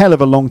 That's a hell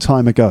of a long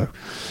time ago.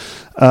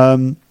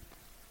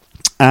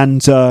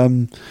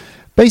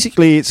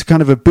 Basically, it's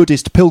kind of a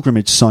Buddhist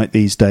pilgrimage site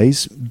these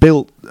days,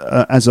 built,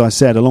 as I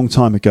said, a long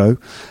time ago.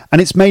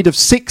 And it's made of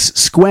 6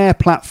 square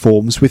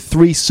platforms with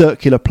 3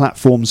 circular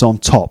platforms on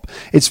top.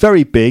 It's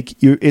very big.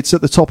 It's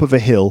at the top of a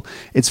hill.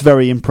 It's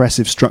very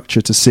impressive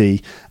structure to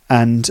see.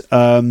 And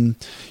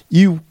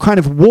you kind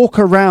of walk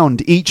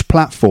around each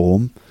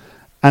platform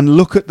and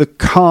look at the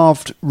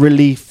carved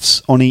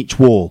reliefs on each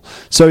wall.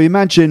 So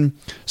imagine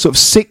sort of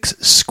 6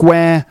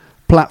 square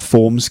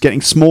platforms getting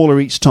smaller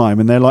each time,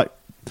 and they're like,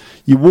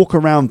 You walk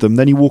around them,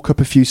 then you walk up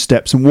a few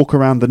steps and walk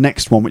around the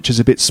next one, which is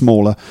a bit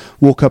smaller,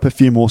 walk up a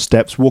few more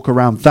steps, walk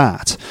around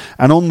that.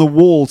 And on the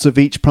walls of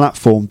each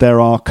platform, there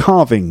are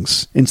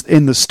carvings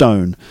in the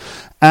stone.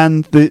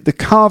 And the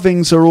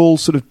carvings are all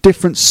sort of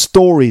different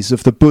stories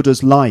of the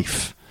Buddha's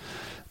life.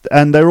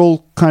 And they're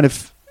all kind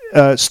of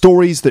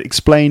stories that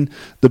explain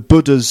the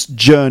Buddha's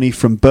journey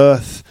from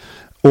birth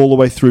all the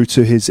way through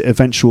to his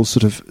eventual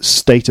sort of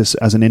status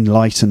as an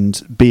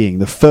enlightened being,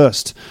 the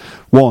first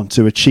one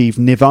to achieve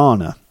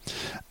nirvana.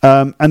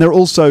 And there are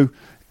also,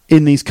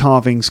 in these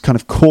carvings, kind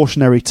of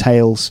cautionary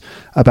tales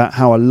about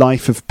how a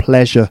life of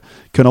pleasure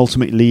can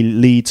ultimately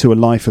lead to a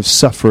life of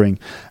suffering.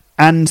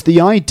 And the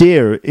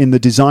idea in the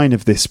design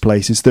of this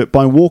place is that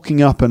by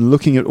walking up and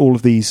looking at all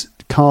of these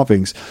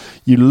carvings,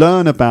 you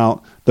learn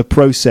about the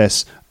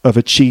process of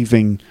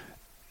achieving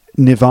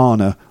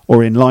nirvana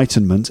or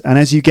enlightenment, and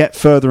as you get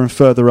further and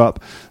further up,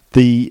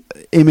 the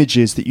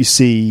images that you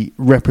see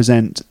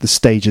represent the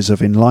stages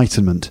of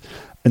enlightenment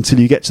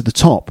until you get to the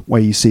top,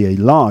 where you see a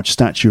large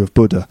statue of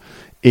Buddha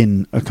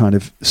in a kind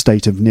of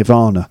state of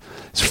nirvana.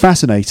 It's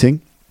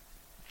fascinating.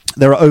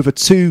 There are over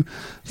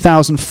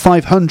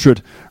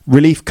 2,500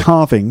 relief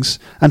carvings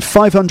and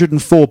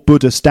 504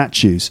 Buddha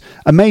statues.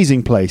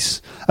 Amazing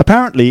place.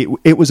 Apparently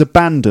it was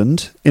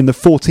abandoned in the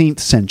 14th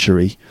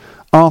century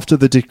after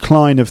the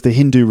decline of the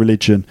Hindu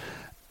religion.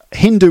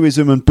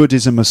 Hinduism and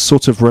Buddhism are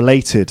sort of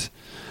related,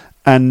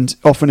 and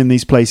often in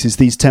these places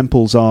these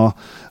temples are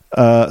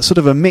sort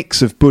of a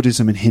mix of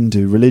Buddhism and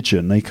Hindu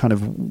religion. They kind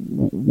of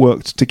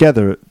worked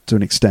together to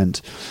an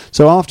extent.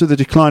 So after the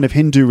decline of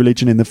Hindu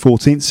religion in the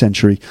 14th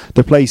century,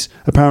 the place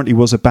apparently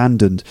was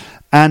abandoned,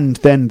 and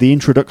then the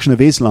introduction of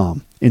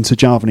Islam into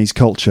Javanese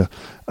culture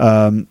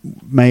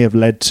may have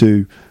led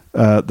to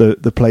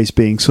the place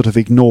being sort of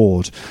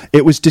ignored.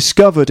 It was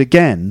discovered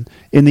again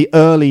in the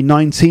early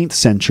 19th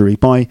century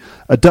by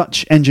a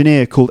Dutch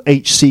engineer called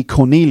H.C.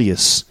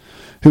 Cornelius,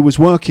 who was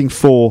working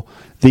for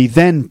the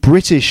then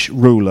British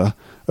ruler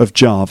of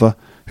Java,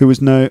 who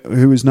was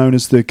known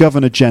as the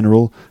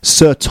Governor-General,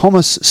 Sir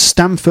Thomas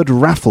Stamford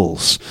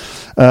Raffles.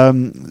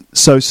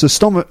 So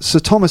Sir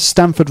Thomas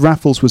Stamford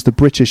Raffles was the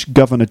British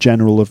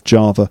Governor-General of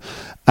Java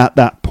at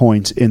that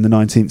point in the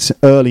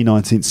early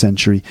 19th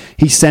century.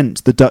 He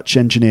sent the Dutch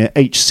engineer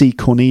H.C.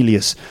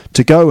 Cornelius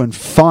to go and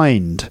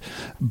find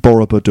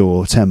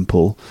Borobudur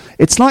Temple.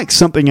 It's like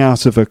something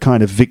out of a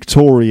kind of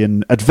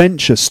Victorian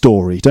adventure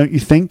story, don't you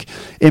think?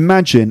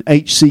 Imagine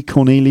H.C.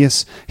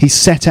 Cornelius. He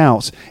set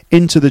out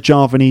into the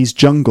Javanese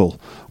jungle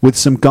with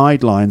some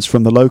guidelines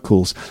from the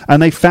locals,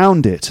 and they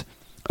found it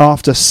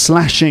after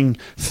slashing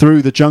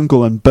through the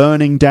jungle and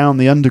burning down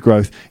the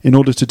undergrowth in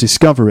order to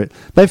discover it.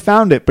 They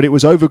found it, but it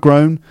was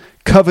overgrown,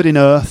 covered in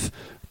earth,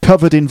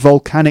 covered in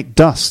volcanic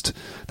dust.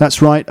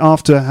 That's right,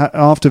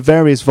 after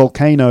various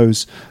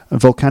volcanoes and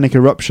volcanic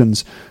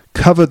eruptions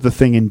covered the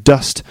thing in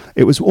dust,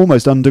 it was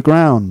almost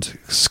underground,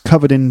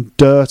 covered in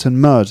dirt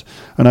and mud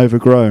and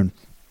overgrown.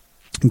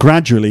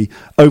 Gradually,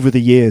 over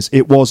the years,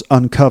 it was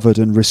uncovered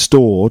and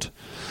restored.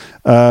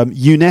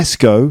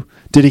 UNESCO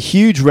did a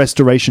huge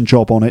restoration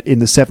job on it in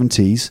the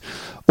 70s,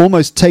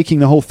 almost taking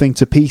the whole thing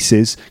to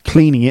pieces,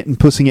 cleaning it and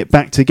putting it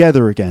back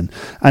together again.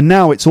 And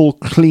now it's all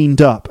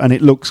cleaned up and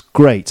it looks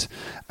great.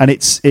 And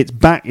it's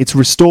back, it's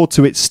restored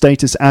to its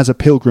status as a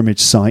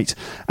pilgrimage site,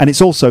 and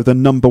it's also the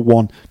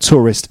 #1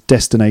 tourist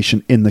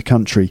destination in the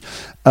country.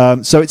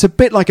 So it's a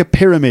bit like a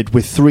pyramid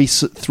with three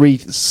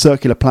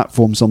circular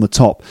platforms on the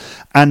top.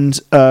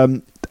 And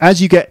as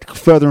you get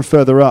further and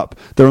further up,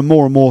 there are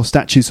more and more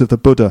statues of the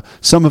Buddha,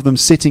 some of them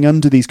sitting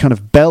under these kind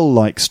of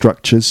bell-like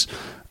structures.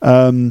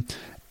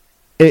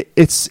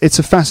 It's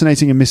a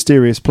fascinating and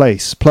mysterious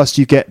place. Plus,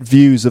 you get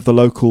views of the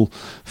local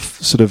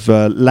sort of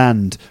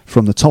land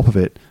from the top of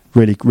it.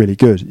 Really, really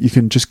good. You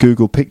can just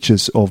Google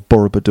pictures of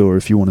Borobudur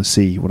if you want to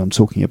see what I'm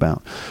talking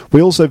about.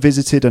 We also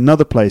visited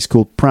another place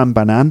called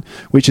Prambanan,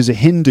 which is a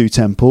Hindu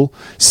temple,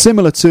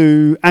 similar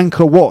to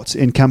Angkor Wat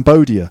in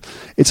Cambodia.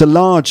 It's a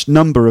large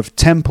number of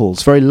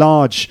temples, very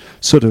large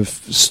sort of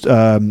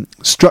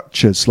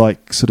structures,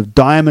 like sort of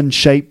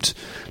diamond-shaped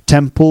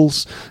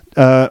temples,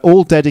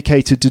 all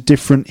dedicated to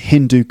different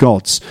Hindu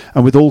gods,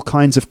 and with all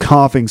kinds of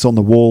carvings on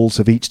the walls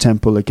of each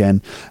temple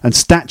again, and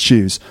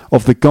statues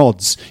of the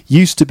gods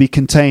used to be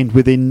contained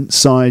within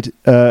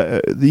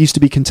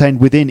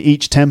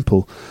each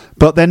temple,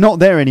 but they're not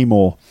there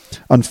anymore.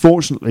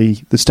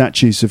 Unfortunately, the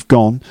statues have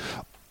gone.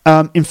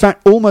 In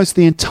fact, almost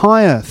the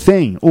entire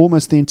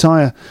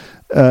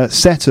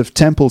set of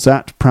temples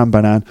at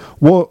Prambanan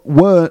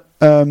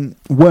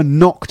were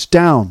knocked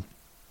down.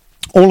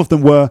 All of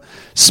them were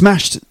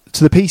smashed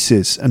to the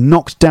pieces and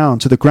knocked down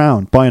to the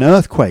ground by an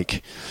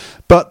earthquake.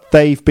 But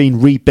they've been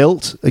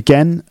rebuilt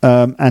again,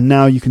 and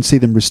now you can see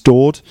them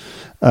restored,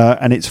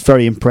 and it's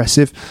very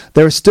impressive.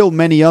 There are still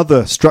many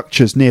other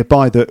structures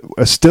nearby that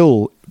are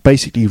still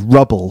basically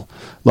rubble,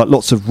 like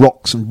lots of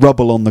rocks and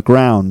rubble on the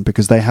ground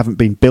because they haven't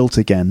been built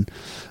again.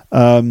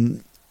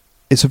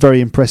 It's a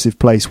very impressive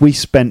place. We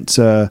spent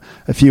a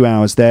few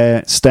hours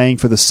there staying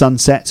for the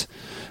sunset,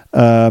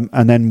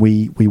 and then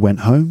we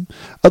went home.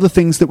 Other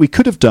things that we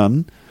could have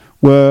done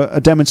were a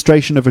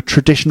demonstration of a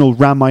traditional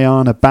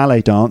Ramayana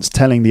ballet dance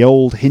telling the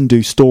old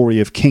Hindu story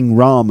of King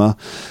Rama.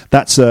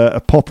 That's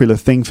a popular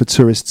thing for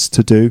tourists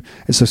to do.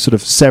 It's a sort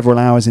of several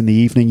hours in the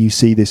evening. You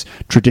see this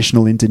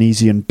traditional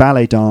Indonesian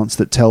ballet dance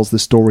that tells the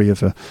story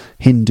of a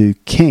Hindu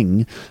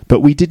king. But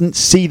we didn't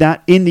see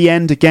that. In the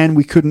end, again,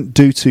 we couldn't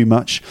do too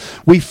much.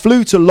 We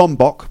flew to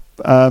Lombok.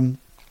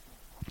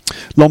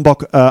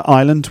 Lombok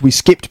Island. We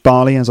skipped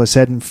Bali, as I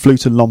said, and flew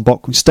to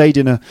Lombok. We stayed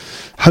in a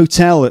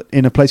hotel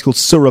in a place called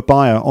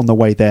Surabaya on the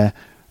way there.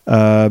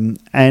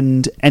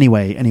 And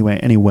anyway,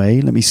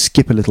 let me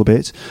skip a little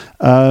bit.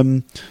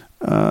 So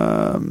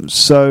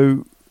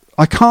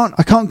I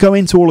can't go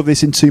into all of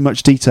this in too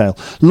much detail.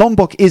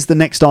 Lombok is the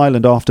next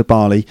island after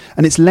Bali,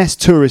 and it's less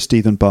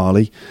touristy than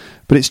Bali,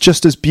 but it's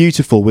just as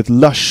beautiful, with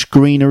lush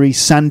greenery,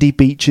 sandy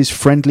beaches,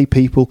 friendly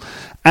people,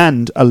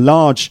 and a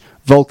large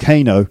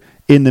volcano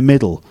in the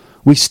middle.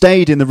 We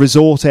stayed in the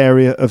resort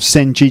area of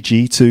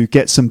Senjiji to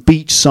get some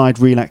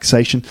beachside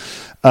relaxation.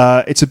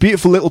 It's a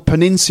beautiful little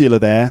peninsula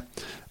there,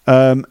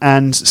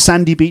 and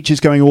sandy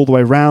beaches going all the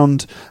way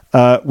around,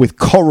 with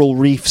coral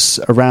reefs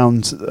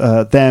around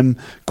them.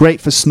 Great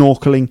for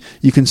snorkeling.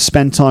 You can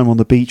spend time on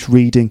the beach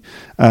reading.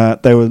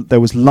 There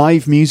was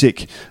live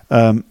music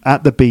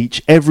at the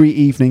beach every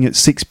evening at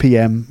 6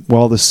 p.m.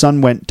 while the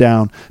sun went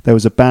down. There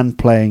was a band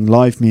playing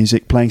live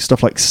music, playing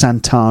stuff like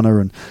Santana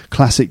and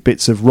classic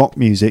bits of rock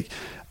music.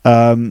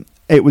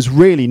 It was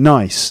really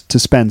nice to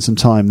spend some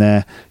time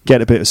there,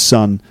 get a bit of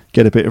sun,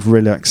 get a bit of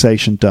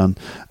relaxation done.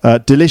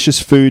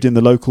 Delicious food in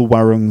the local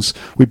warungs.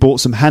 We bought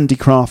some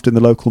handicraft in the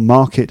local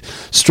market,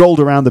 strolled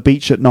around the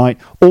beach at night,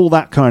 all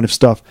that kind of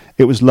stuff.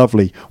 It was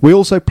lovely. We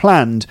also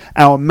planned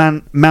our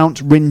Mount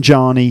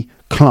Rinjani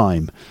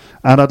climb,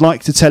 and I'd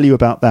like to tell you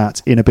about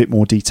that in a bit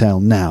more detail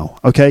now.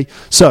 Okay,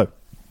 so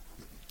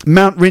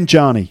Mount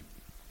Rinjani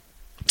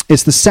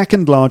is the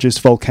second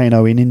largest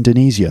volcano in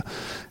Indonesia.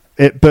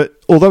 But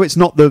although it's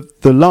not the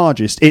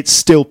largest, it's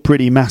still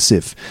pretty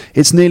massive.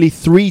 It's nearly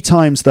 3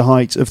 times the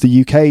height of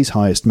the UK's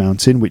highest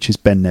mountain, which is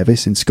Ben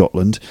Nevis in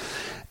Scotland.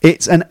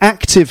 It's an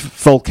active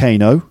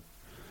volcano.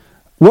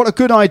 What a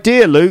good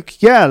idea,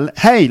 Luke. Yeah,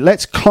 hey,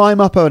 let's climb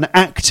up an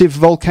active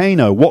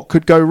volcano. What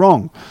could go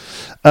wrong?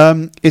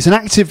 It's an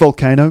active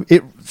volcano.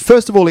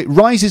 First of all, it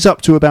rises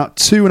up to about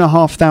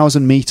 2,500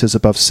 metres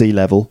above sea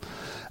level.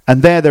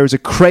 And there is a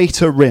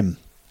crater rim.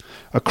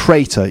 A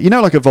crater,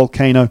 like a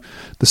volcano,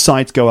 the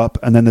sides go up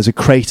and then there's a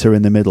crater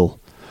in the middle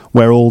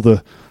where all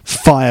the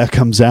fire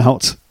comes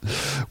out.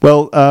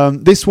 Well,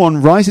 this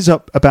one rises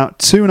up about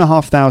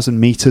 2,500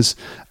 metres,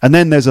 and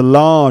then there's a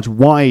large,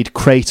 wide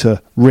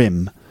crater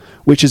rim,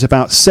 which is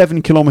about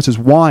 7 kilometres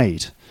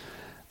wide.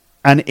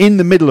 And in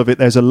the middle of it,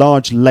 there's a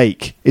large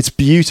lake. It's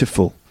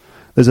beautiful.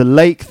 There's a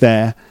lake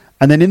there,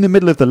 and then in the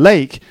middle of the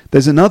lake,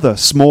 there's another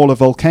smaller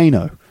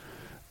volcano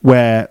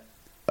where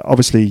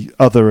obviously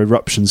other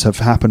eruptions have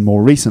happened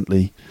more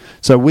recently.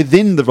 So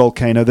within the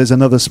volcano, there's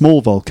another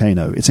small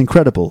volcano. It's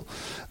incredible.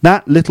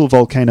 That little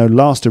volcano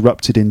last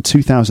erupted in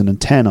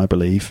 2010, I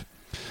believe.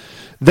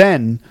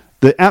 Then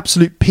the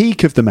absolute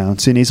peak of the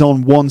mountain is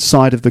on one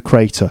side of the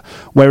crater,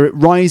 where it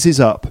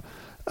rises up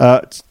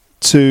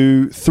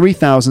to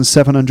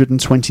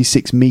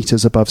 3,726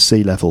 metres above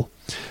sea level.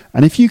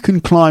 And if you can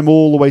climb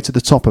all the way to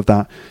the top of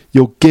that,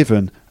 you're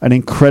given an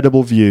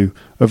incredible view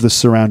of the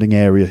surrounding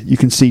area. You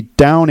can see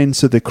down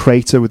into the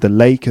crater with the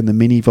lake and the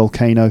mini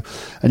volcano,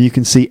 and you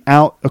can see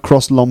out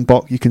across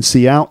Lombok, you can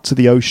see out to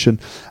the ocean,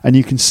 and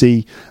you can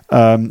see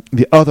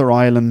the other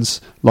islands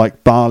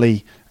like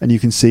Bali, and you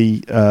can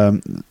see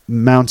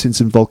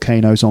mountains and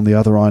volcanoes on the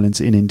other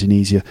islands in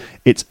Indonesia.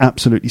 It's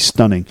absolutely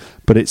stunning,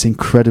 but it's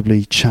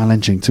incredibly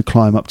challenging to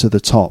climb up to the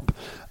top.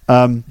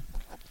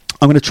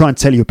 I'm going to try and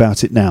tell you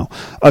about it now.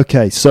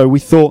 Okay, so we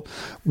thought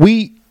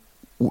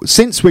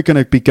since we're going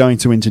to be going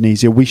to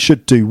Indonesia, we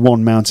should do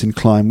one mountain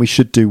climb. We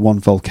should do one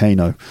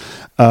volcano.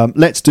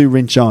 Let's do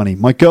Rinjani.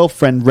 My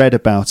girlfriend read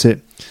about it,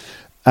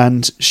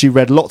 and she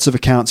read lots of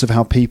accounts of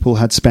how people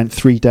had spent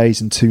 3 days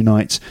and 2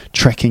 nights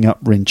trekking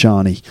up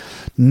Rinjani.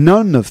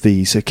 None of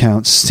these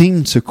accounts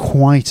seem to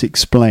quite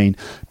explain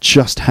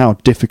just how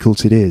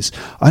difficult it is.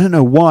 I don't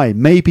know why.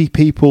 Maybe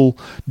people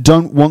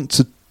don't want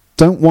to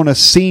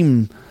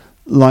seem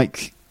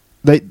like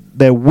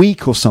they're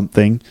weak or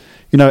something.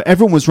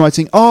 Everyone was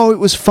writing, it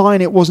was fine,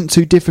 it wasn't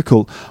too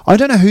difficult. I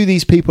don't know who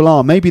these people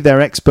are. Maybe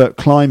they're expert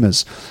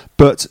climbers.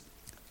 But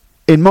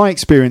in my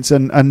experience,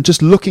 and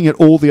just looking at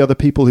all the other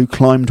people who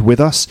climbed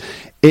with us,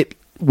 it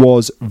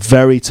was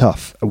very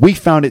tough. We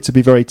found it to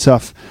be very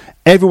tough.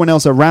 Everyone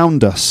else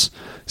around us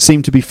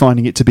seemed to be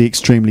finding it to be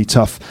extremely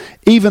tough.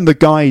 Even the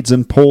guides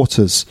and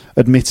porters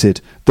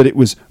admitted that it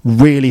was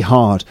really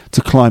hard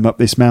to climb up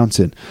this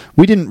mountain.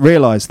 We didn't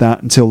realise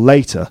that until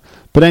later.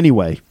 But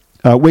anyway,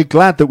 we're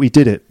glad that we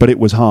did it, but it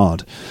was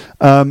hard.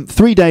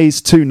 3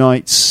 days, 2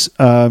 nights.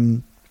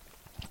 Oh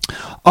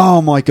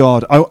my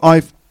God.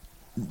 I've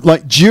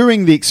like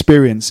during the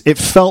experience, it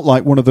felt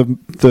like one of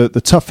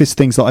the toughest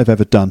things that I've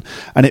ever done,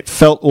 and it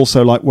felt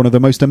also like one of the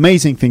most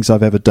amazing things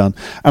I've ever done,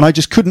 and I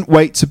just couldn't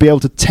wait to be able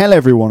to tell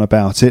everyone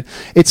about it.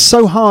 It's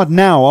so hard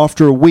now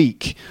after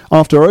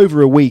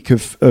over a week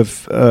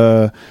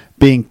of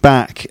being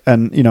back,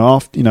 and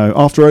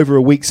after over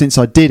a week since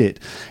I did it,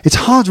 it's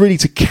hard really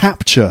to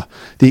capture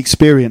the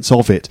experience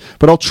of it,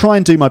 but I'll try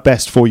and do my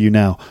best for you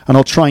now, and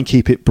I'll try and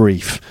keep it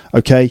brief.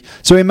 Okay,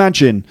 so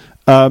imagine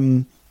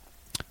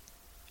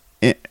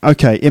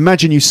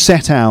imagine you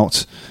set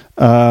out.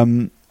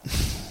 What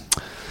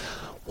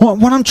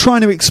I'm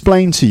trying to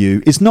explain to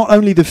you is not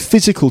only the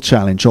physical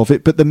challenge of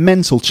it, but the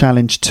mental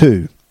challenge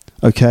too.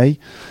 Okay,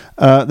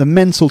 the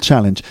mental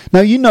challenge.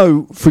 Now,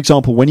 for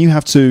example, when you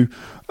have to,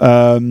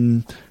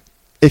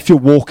 if you're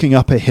walking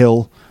up a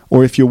hill,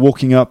 or if you're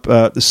walking up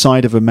the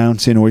side of a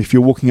mountain, or if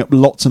you're walking up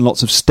lots and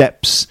lots of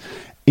steps,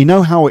 you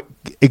know how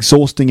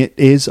exhausting it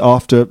is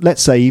after,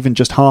 let's say, even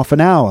just half an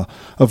hour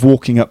of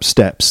walking up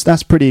steps.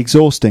 That's pretty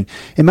exhausting.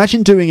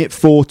 Imagine doing it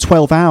for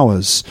 12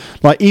 hours.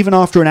 Like, even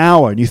after an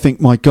hour, and you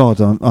think, my God,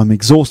 I'm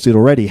exhausted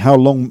already. How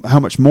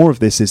much more of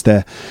this is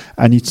there?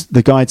 And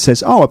the guide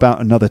says,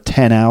 about another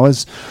 10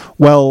 hours.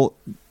 Well,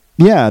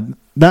 yeah,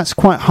 that's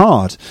quite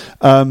hard.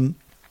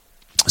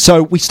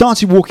 So we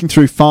started walking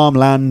through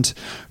farmland,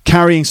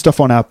 carrying stuff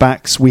on our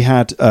backs. We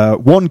had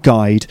one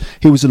guide.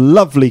 He was a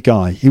lovely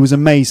guy. He was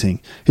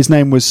amazing. His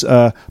name was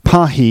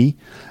Pahi,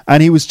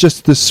 and he was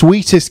just the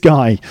sweetest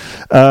guy.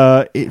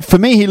 For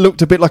me, he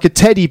looked a bit like a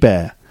teddy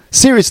bear.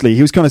 Seriously,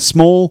 he was kind of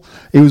small.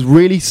 He was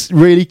really,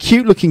 really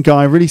cute-looking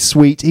guy, really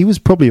sweet. He was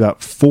probably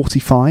about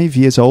 45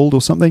 years old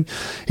or something.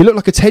 He looked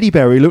like a teddy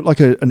bear. He looked like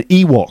an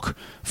Ewok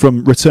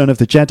from Return of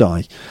the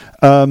Jedi.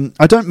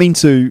 I don't mean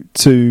to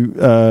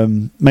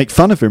make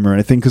fun of him or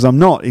anything, because I'm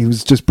not. He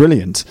was just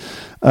brilliant.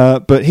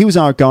 But he was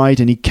our guide,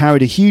 and he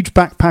carried a huge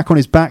backpack on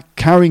his back,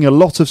 carrying a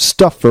lot of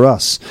stuff for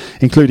us,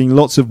 including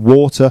lots of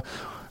water.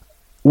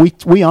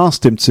 We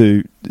asked him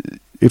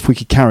if we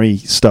could carry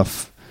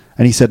stuff,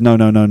 and he said no.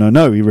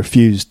 He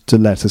refused to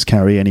let us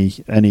carry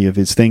any of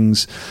his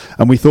things.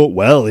 And we thought,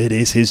 well, it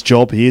is his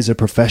job. He is a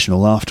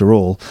professional after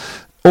all.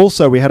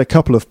 Also, we had a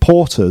couple of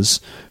porters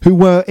who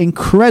were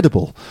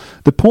incredible.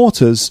 The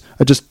porters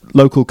are just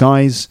local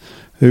guys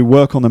who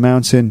work on the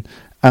mountain,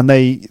 and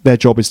their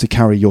job is to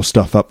carry your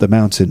stuff up the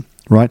mountain,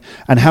 right?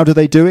 And how do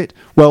they do it?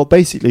 Well,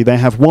 basically, they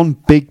have one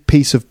big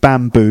piece of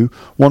bamboo,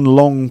 one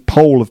long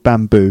pole of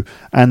bamboo,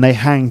 and they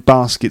hang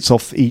baskets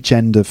off each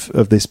end of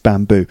this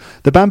bamboo.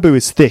 The bamboo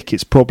is thick.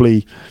 It's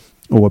probably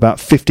about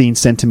 15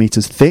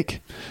 centimeters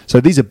thick. So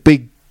these are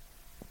big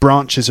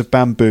branches of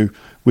bamboo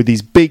with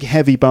these big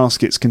heavy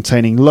baskets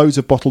containing loads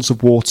of bottles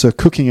of water,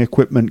 cooking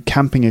equipment,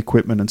 camping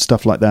equipment, and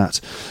stuff like that.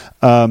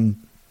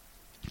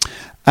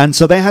 And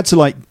so they had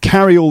to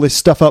carry all this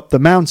stuff up the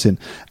mountain,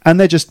 and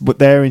they're just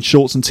there in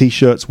shorts and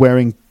t-shirts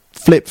wearing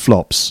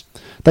flip-flops.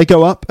 They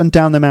go up and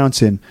down the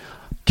mountain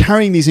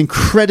carrying these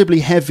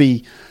incredibly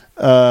heavy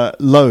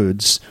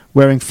loads,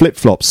 wearing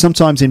flip-flops,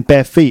 sometimes in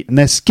bare feet, and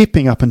they're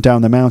skipping up and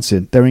down the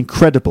mountain. They're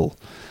incredible.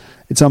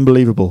 It's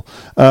unbelievable.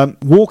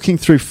 Walking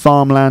through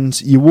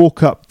farmland, you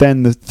walk up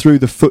then through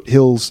the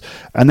foothills,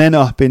 and then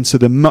up into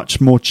the much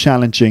more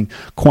challenging,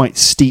 quite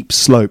steep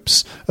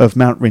slopes of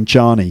Mount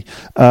Rinjani.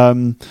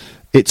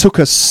 It took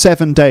us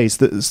 7 days.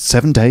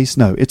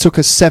 It took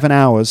us 7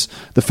 hours,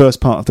 the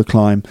first part of the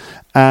climb,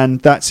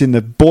 and that's in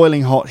the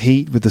boiling hot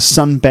heat with the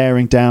sun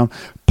bearing down,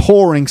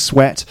 pouring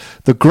sweat.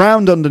 The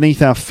ground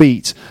underneath our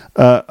feet,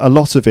 a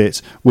lot of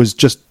it was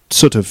just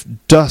sort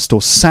of dust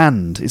or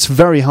sand. It's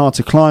very hard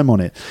to climb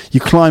on it. You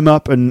climb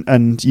up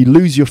and you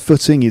lose your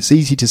footing. It's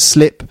easy to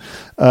slip.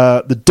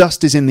 The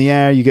dust is in the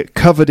air. You get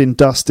covered in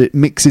dust. It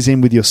mixes in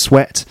with your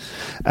sweat,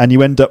 and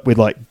you end up with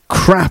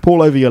crap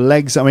all over your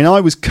legs. I mean, I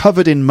was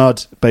covered in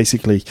mud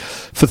basically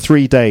for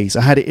 3 days.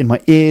 I had it in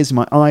my ears,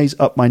 my eyes,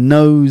 up my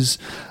nose.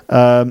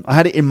 I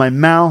had it in my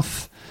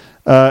mouth,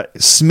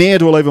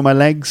 smeared all over my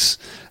legs.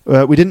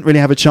 We didn't really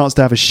have a chance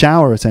to have a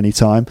shower at any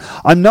time.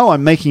 I know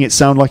I'm making it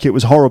sound like it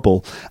was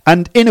horrible,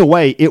 and in a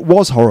way it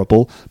was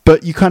horrible,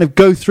 but you kind of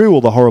go through all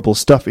the horrible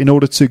stuff in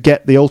order to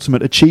get the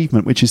ultimate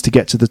achievement, which is to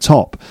get to the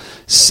top.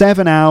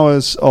 7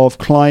 hours of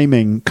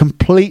climbing,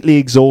 completely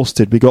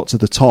exhausted. We got to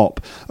the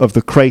top of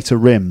the crater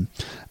rim,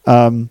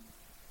 and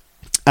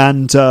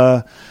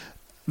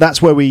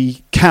that's where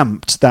we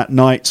camped that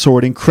night, saw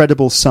an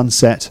incredible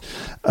sunset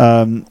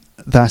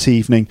that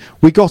evening.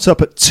 We got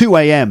up at 2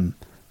 a.m.,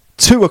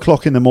 2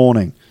 o'clock in the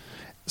morning.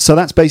 So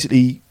that's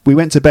basically, we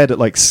went to bed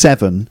at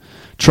 7,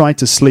 tried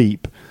to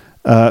sleep,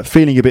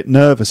 feeling a bit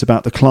nervous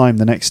about the climb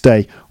the next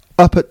day,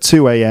 up at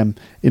 2 a.m.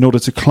 in order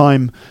to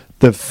climb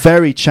the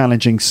very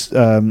challenging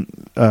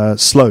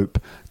slope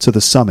to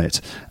the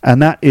summit,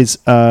 and that is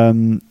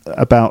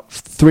about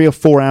 3 or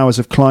 4 hours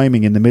of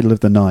climbing in the middle of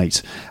the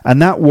night, and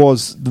that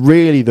was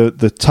really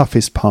the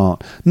toughest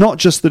part. Not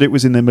just that it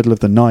was in the middle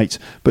of the night,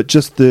 but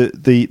just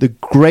the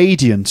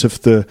gradient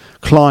of the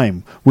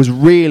climb was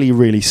really,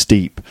 really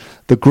steep.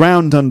 The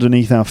ground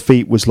underneath our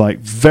feet was like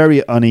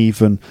very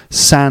uneven,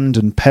 sand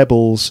and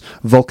pebbles,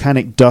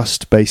 volcanic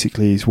dust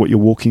basically is what you're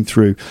walking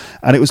through,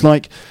 and it was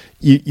like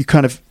you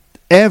kind of,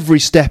 every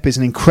step is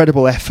an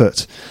incredible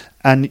effort,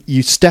 and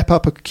you step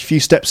up a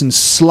few steps and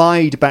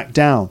slide back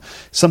down.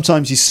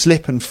 Sometimes you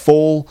slip and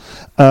fall.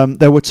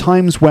 There were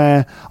times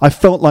where I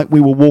felt like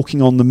we were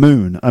walking on the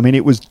moon. I mean,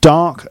 it was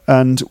dark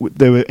and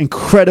there were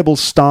incredible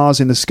stars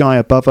in the sky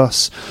above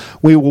us.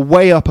 We were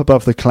way up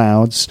above the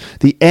clouds.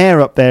 The air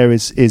up there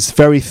is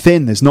very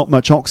thin. There's not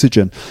much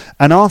oxygen.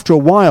 And after a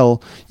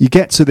while, you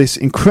get to this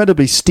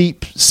incredibly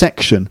steep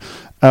section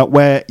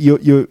where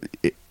you're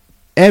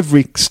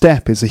every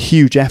step is a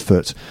huge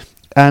effort.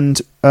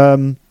 And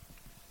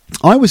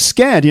I was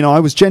scared,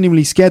 I was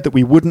genuinely scared that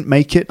we wouldn't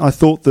make it. I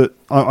thought that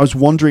I was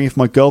wondering if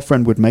my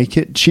girlfriend would make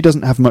it. She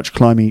doesn't have much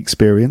climbing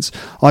experience.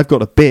 I've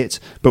got a bit,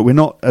 but we're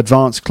not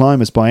advanced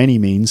climbers by any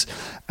means.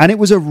 And it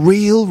was a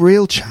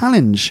real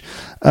challenge.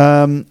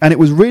 And it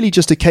was really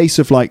just a case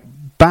of like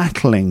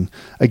battling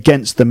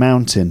against the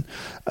mountain,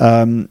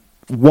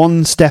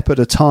 one step at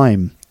a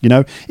time.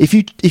 If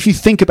you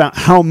think about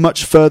how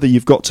much further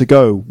you've got to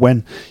go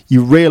when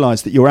you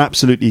realise that you're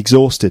absolutely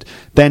exhausted,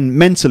 then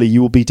mentally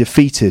you will be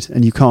defeated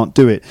and you can't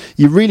do it.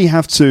 You really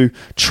have to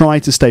try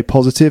to stay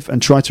positive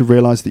and try to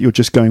realise that you're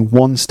just going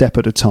one step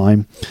at a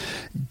time.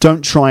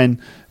 Don't try and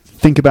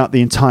think about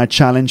the entire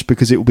challenge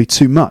because it will be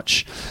too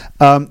much.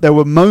 There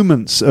were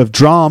moments of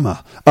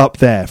drama up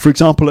there. For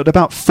example, at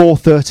about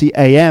 4:30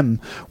 a.m.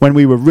 when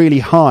we were really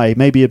high,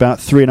 maybe about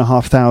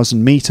 3,500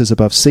 metres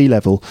above sea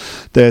level,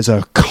 there's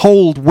a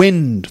cold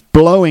wind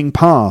blowing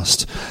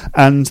past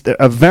and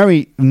a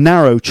very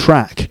narrow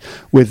track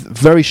with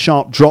very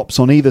sharp drops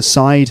on either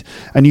side,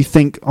 and you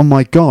think, oh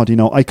my God,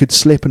 I could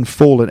slip and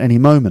fall at any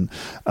moment.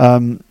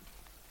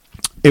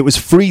 It was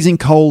freezing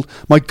cold.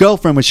 My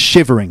girlfriend was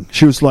shivering.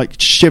 She was like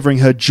shivering.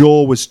 Her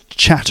jaw was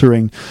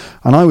chattering.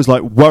 And I was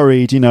like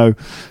worried,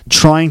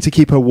 trying to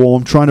keep her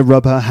warm, trying to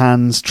rub her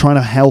hands, trying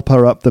to help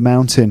her up the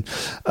mountain.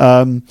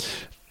 There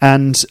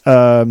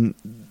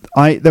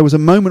was a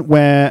moment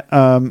where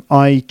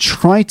I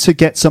tried to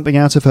get something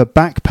out of her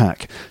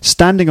backpack,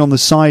 standing on the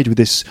side with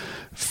this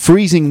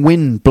freezing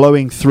wind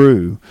blowing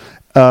through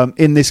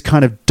in this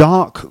kind of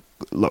dark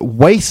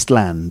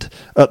wasteland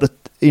at the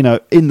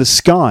in the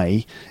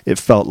sky, it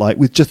felt like,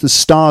 with just the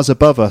stars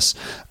above us.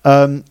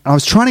 I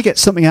was trying to get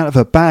something out of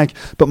her bag,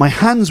 but my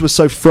hands were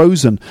so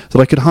frozen that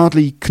I could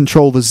hardly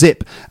control the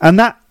zip. And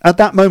at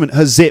that moment,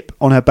 her zip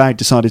on her bag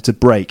decided to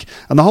break.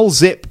 And the whole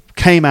zip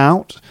came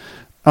out.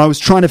 I was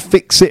trying to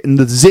fix it, and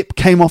the zip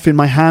came off in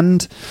my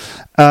hand.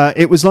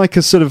 It was like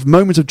a sort of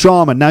moment of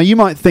drama. Now, you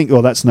might think,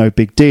 oh, that's no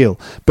big deal.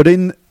 But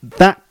in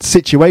that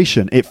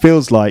situation, it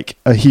feels like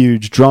a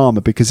huge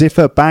drama, because if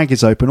her bag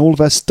is open, all of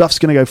her stuff's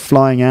going to go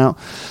flying out.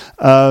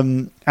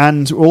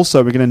 And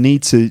also, we're going to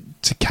need to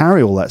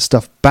carry all that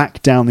stuff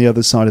back down the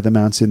other side of the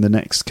mountain the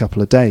next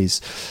couple of days.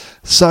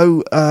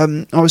 So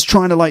I was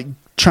trying to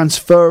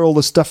transfer all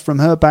the stuff from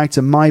her bag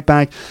to my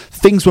bag.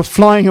 Things were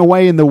flying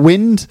away in the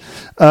wind.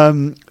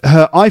 Her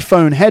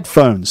iPhone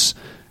headphones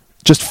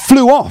just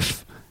flew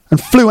off and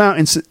flew out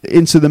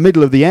into the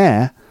middle of the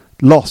air,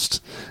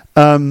 lost.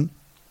 And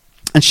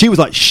she was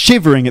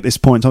shivering at this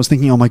point. I was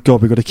thinking, oh my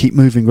God, we've got to keep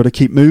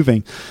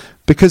moving.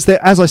 Because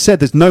as I said,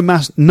 there's no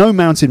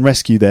mountain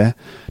rescue there,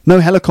 no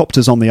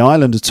helicopters on the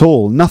island at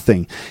all,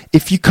 nothing.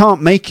 If you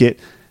can't make it,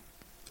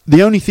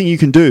 the only thing you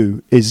can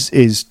do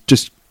is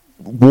just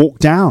walk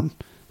down.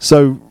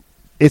 So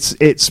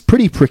it's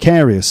pretty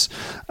precarious.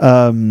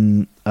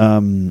 Yeah,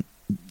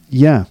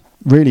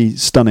 really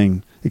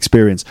stunning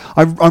experience.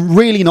 I'm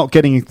really not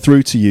getting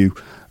through to you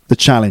the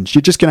challenge.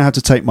 You're just going to have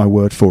to take my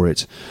word for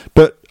it.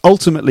 But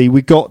ultimately,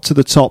 we got to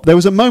the top. There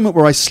was a moment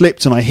where I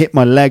slipped and I hit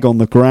my leg on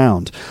the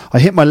ground. I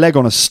hit my leg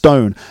on a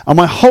stone, and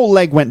my whole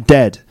leg went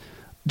dead.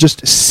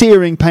 Just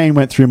searing pain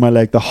went through my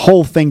leg. The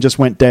whole thing just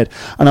went dead.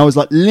 And I was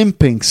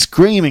limping,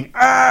 screaming,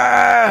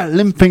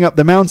 limping up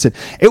the mountain.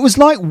 It was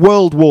like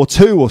World War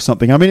II or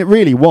something. I mean, it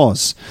really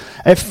was.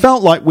 It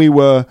felt like we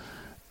were...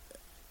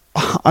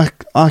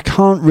 I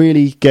can't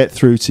really get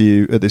through to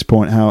you at this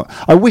point how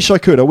I wish I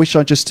could. I wish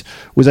I just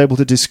was able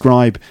to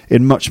describe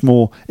in much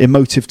more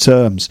emotive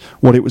terms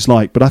what it was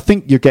like. But I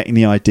think you're getting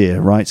the idea,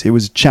 right? It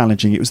was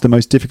challenging. It was the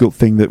most difficult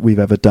thing that we've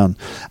ever done.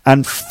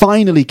 And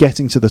finally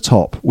getting to the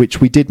top, which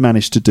we did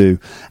manage to do,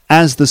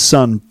 as the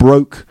sun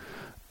broke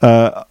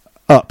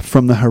up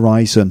from the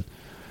horizon,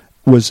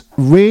 was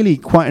really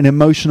quite an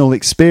emotional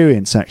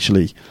experience,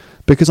 actually,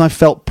 because I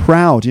felt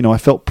proud. I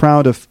felt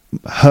proud of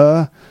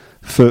her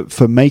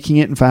for making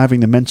it and for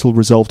having the mental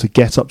resolve to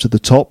get up to the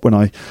top when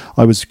I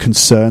was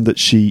concerned that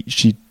she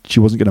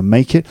wasn't going to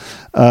make it.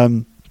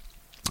 I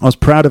was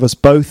proud of us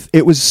both.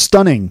 It was a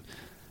stunning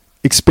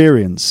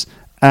experience,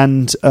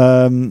 and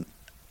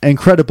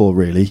incredible,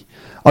 really.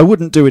 I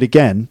wouldn't do it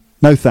again.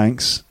 No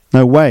thanks.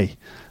 No way.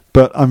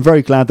 But I'm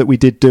very glad that we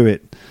did do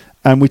it.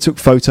 And we took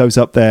photos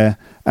up there,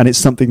 and it's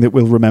something that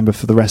we'll remember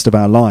for the rest of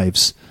our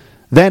lives.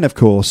 Then, of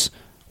course,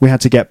 we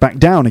had to get back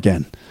down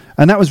again.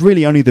 And that was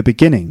really only the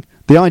beginning.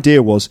 The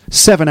idea was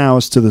 7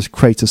 hours to the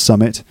crater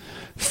summit,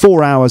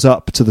 4 hours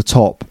up to the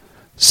top,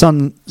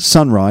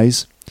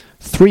 sunrise,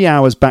 3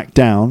 hours back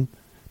down.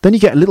 Then you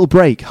get a little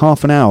break,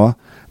 half an hour.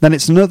 Then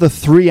it's another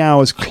 3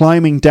 hours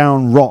climbing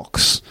down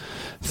rocks.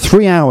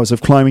 3 hours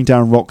of climbing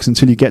down rocks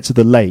until you get to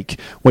the lake,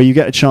 where you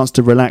get a chance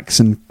to relax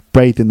and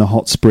bathe in the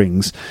hot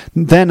springs.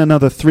 Then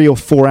another 3 or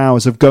 4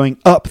 hours of going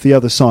up the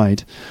other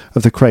side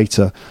of the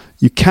crater.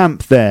 You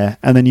camp there,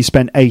 and then you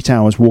spend 8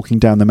 hours walking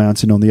down the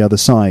mountain on the other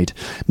side.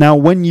 Now,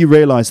 when you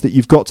realise that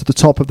you've got to the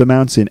top of the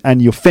mountain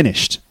and you're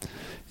finished,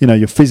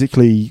 you're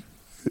physically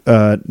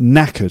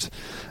knackered,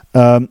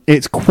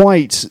 it's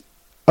quite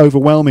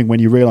overwhelming when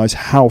you realise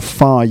how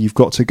far you've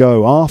got to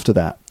go after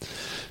that.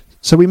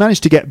 So we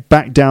managed to get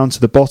back down to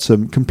the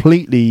bottom,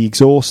 completely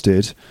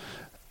exhausted.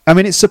 I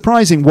mean, it's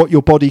surprising what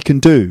your body can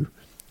do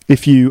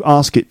if you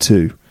ask it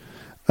to.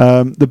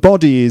 The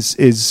body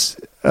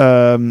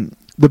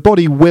the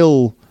body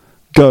will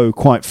go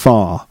quite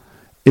far.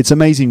 It's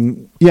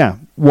amazing,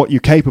 what you're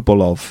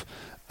capable of.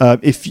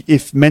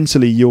 If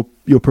mentally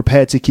you're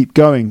prepared to keep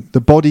going,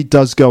 the body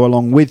does go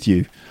along with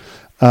you.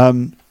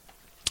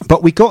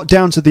 But we got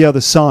down to the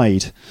other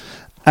side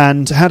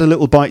and had a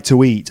little bite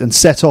to eat and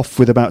set off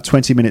with about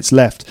 20 minutes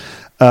left.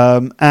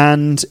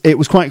 And it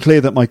was quite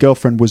clear that my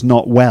girlfriend was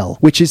not well,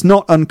 which is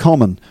not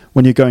uncommon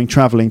when you're going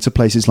travelling to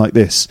places like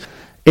this.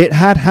 It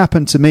had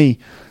happened to me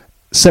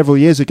several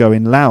years ago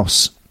in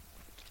Laos.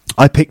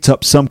 I picked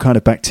up some kind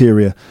of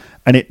bacteria,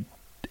 and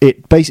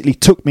it basically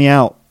took me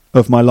out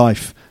of my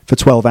life for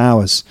 12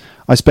 hours.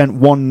 I spent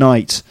one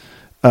night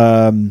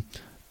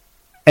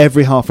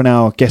every half an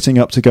hour getting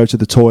up to go to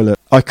the toilet.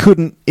 I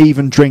couldn't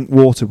even drink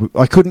water.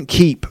 I couldn't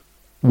keep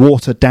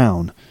water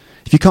down.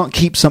 If you can't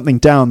keep something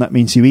down, that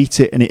means you eat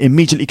it and it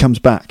immediately comes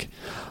back.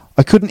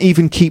 I couldn't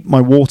even keep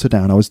my water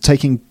down. I was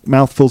taking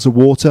mouthfuls of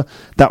water.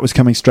 That was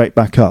coming straight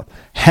back up.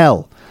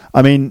 Hell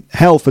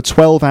for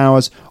 12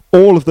 hours.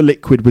 All of the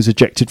liquid was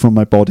ejected from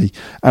my body,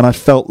 and I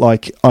felt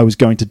like I was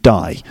going to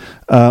die.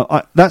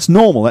 That's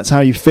normal. That's how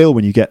you feel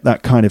when you get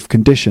that kind of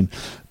condition.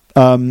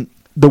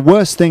 The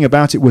worst thing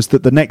about it was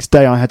that the next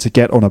day I had to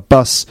get on a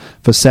bus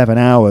for 7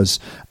 hours,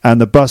 and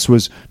the bus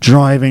was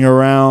driving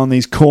around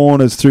these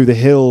corners through the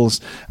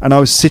hills, and I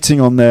was sitting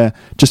on there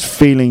just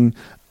feeling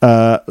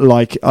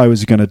like I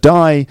was going to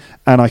die,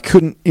 and I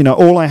couldn't,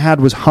 all I had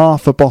was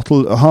half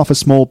a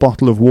small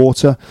bottle of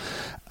water.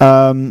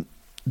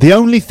 The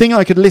only thing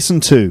I could listen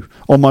to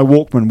on my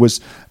Walkman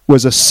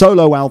was a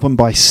solo album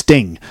by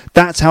Sting.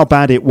 That's how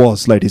bad it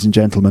was, ladies and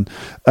gentlemen.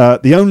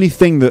 The only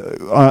thing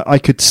that I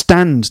could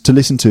stand to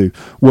listen to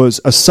was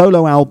a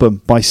solo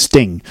album by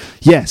Sting.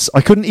 Yes,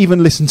 I couldn't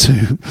even listen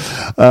to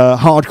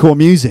hardcore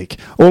music.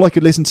 All I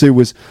could listen to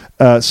was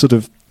sort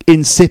of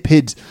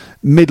insipid,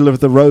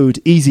 middle-of-the-road,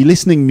 easy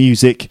listening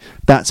music.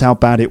 That's how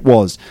bad it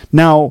was.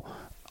 Now,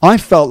 I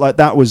felt like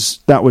that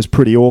was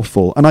pretty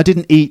awful, and I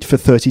didn't eat for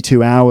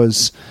 32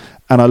 hours,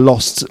 and I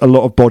lost a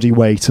lot of body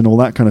weight and all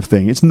that kind of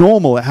thing. It's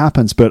normal, it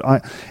happens, but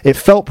it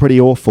felt pretty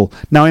awful.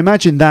 Now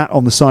imagine that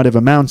on the side of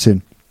a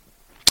mountain.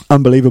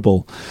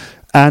 Unbelievable.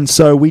 And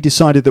so we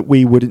decided that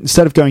we would,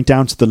 instead of going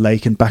down to the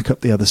lake and back up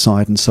the other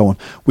side and so on,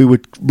 we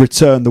would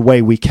return the way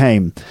we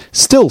came.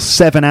 Still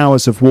 7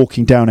 hours of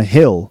walking down a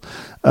hill,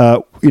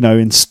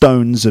 in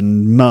stones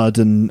and mud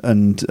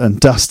and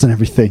dust and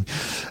everything.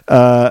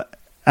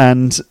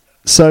 And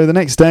so the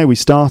next day we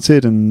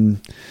started, and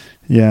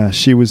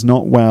she was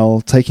not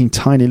well, taking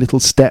tiny little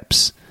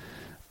steps.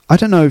 I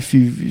don't know if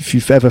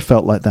you've ever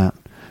felt like that.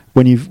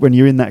 When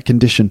you're in that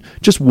condition,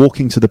 just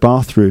walking to the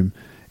bathroom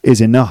is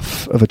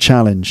enough of a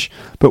challenge.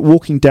 But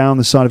walking down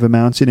the side of a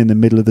mountain in the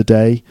middle of the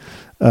day,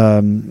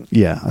 I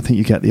think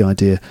you get the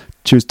idea.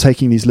 She was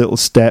taking these little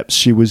steps.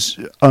 She was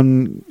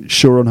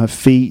unsure on her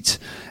feet.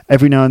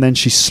 Every now and then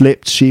she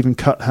slipped. She even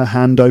cut her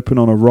hand open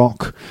on a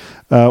rock.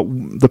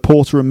 The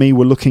porter and me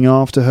were looking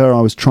after her. I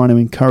was trying to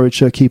encourage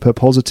her, keep her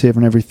positive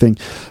and everything.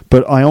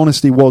 But I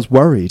honestly was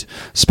worried,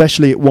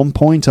 especially at one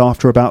point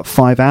after about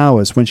 5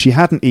 hours when she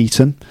hadn't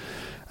eaten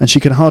and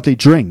she could hardly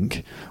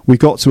drink. We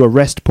got to a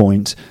rest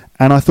point,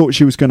 and I thought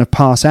she was going to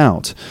pass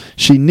out.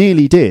 She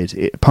nearly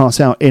did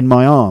pass out in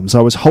my arms. I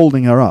was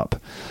holding her up.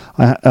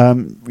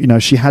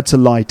 She had to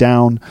lie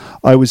down.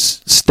 I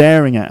was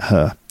staring at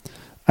her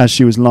as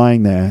she was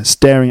lying there,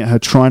 staring at her,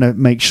 trying to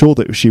make sure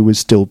that she was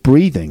still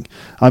breathing.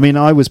 I mean,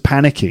 I was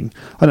panicking.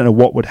 I don't know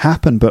what would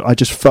happen, but I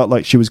just felt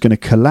like she was going to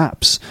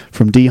collapse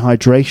from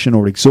dehydration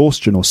or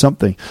exhaustion or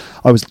something.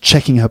 I was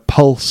checking her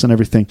pulse and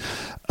everything.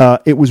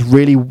 It was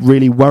really,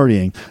 really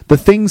worrying. The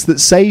things that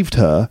saved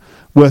her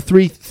were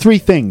three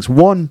things.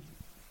 One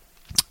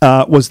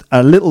was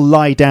a little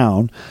lying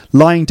down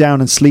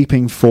and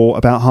sleeping for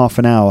about half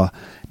an hour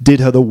did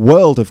her the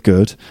world of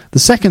good. The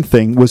second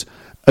thing was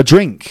a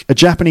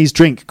Japanese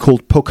drink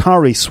called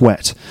Pocari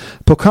Sweat.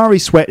 Pocari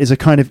Sweat is a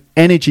kind of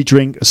energy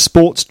drink, a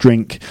sports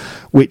drink,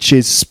 which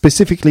is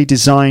specifically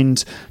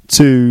designed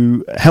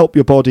to help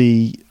your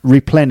body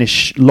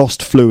replenish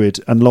lost fluid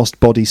and lost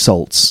body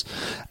salts.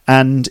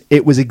 And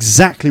it was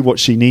exactly what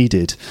she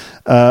needed.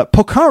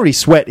 Pocari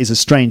Sweat is a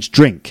strange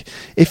drink.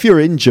 If you're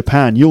in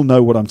Japan, you'll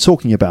know what I'm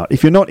talking about.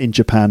 If you're not in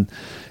Japan,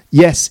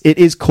 yes, it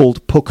is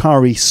called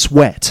Pocari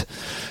Sweat.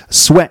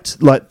 Sweat,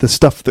 like the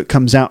stuff that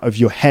comes out of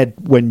your head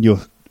when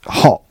you're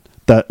hot,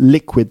 the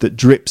liquid that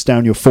drips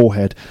down your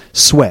forehead.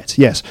 Sweat,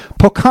 yes.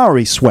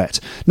 Pocari Sweat.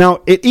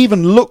 Now, it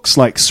even looks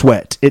like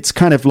sweat. It's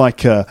kind of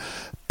like a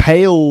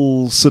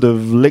pale sort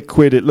of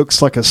liquid. It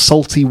looks like a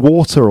salty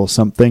water or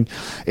something.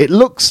 It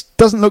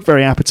doesn't look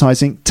very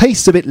appetizing.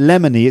 Tastes a bit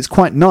lemony. It's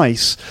quite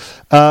nice.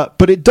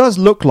 But it does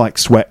look like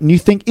sweat, and you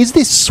think, is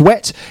this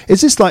sweat?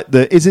 Is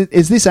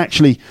this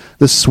actually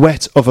the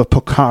sweat of a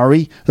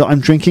Pocari that I'm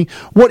drinking?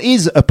 What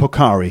is a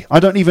Pocari? I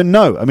don't even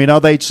know. I mean,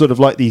 are they sort of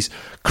like these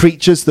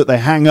creatures that they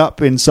hang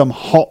up in some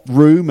hot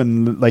room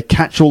and they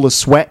catch all the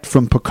sweat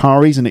from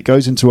Pocaris and it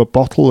goes into a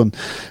bottle and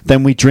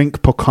then we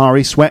drink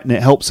Pocari Sweat and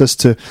it helps us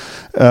to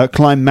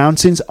climb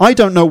mountains? I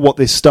don't know what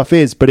this stuff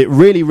is, but it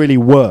really, really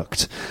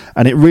worked,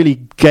 and it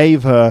really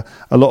gave her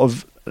a lot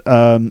of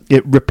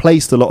it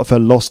replaced a lot of her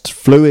lost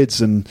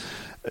fluids and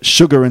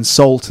sugar and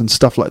salt and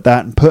stuff like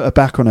that, and put her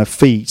back on her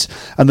feet.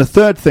 And the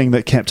third thing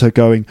that kept her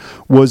going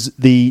was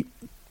the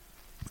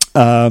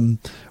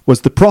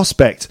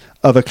prospect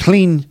of a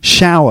clean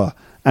shower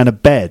and a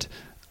bed.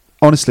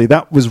 Honestly,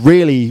 that was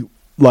really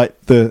like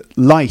the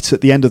light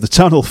at the end of the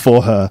tunnel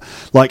for her.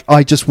 Like,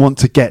 I just want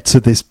to get to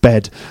this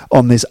bed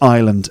on this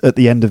island at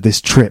the end of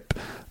this trip.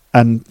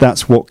 And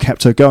that's what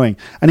kept her going.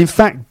 And in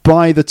fact,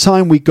 by the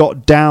time we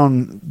got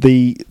down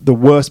the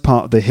worst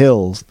part of the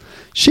hills,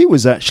 she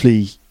was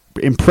actually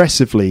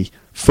impressively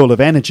full of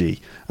energy.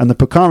 And the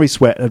Pocari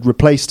Sweat had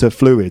replaced her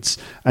fluids,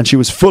 and she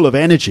was full of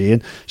energy.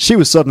 And she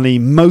was suddenly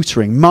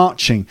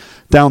marching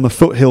down the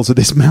foothills of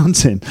this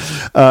mountain.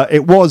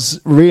 It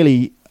was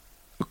really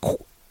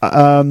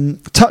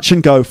touch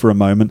and go for a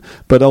moment,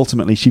 but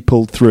ultimately she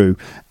pulled through.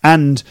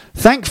 And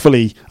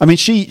thankfully, I mean,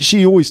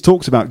 she always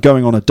talks about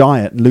going on a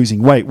diet and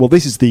losing weight. Well,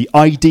 this is the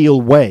ideal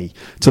way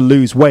to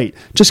lose weight.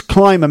 Just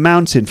climb a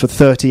mountain for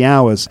 30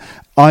 hours.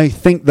 I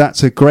think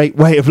that's a great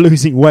way of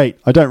losing weight.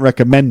 I don't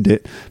recommend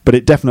it, but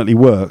it definitely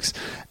works.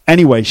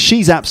 Anyway,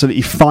 she's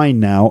absolutely fine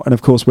now, and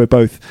of course we're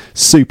both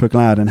super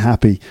glad and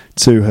happy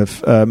to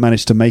have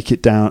managed to make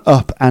it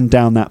up and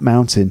down that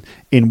mountain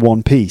in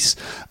one piece.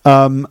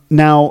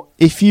 Now,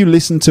 if you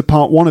listen to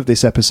part one of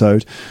this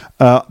episode,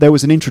 there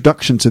was an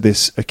introduction to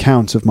this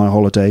account of my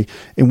holiday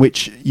in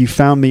which you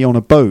found me on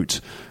a boat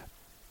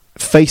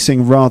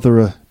facing rather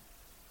a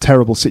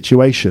terrible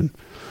situation.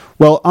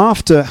 Well,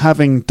 after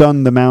having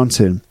done the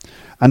mountain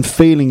and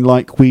feeling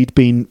like we'd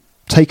been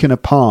taken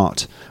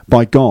apart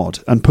by God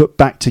and put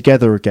back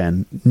together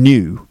again,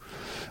 new,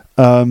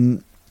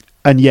 and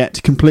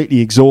yet completely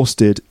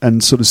exhausted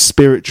and sort of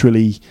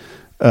spiritually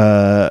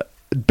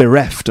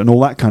bereft and all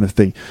that kind of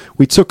thing,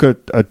 we took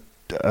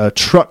a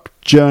truck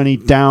journey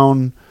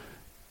down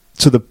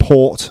to the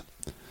port,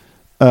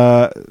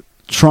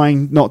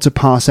 trying not to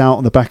pass out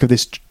on the back of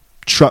this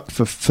truck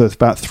for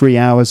about 3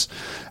 hours,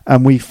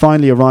 and we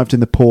finally arrived in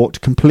the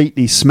port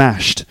completely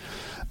smashed,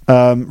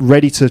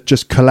 ready to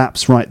just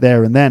collapse right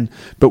there and then.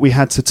 But we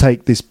had to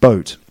take this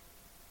boat,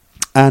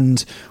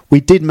 and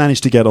we did manage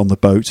to get on the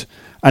boat,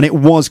 and it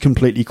was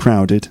completely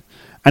crowded,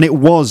 and it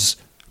was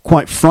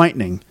quite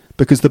frightening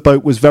because the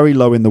boat was very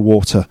low in the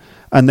water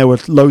and there were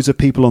loads of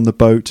people on the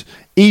boat.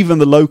 Even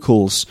the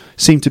locals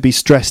seemed to be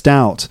stressed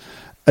out,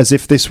 as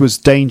if this was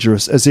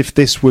dangerous, as if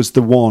this was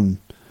the one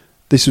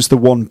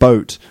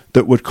boat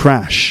that would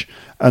crash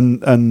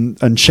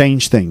and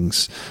change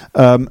things.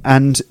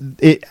 And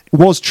it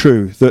was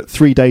true that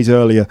 3 days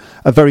earlier,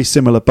 a very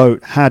similar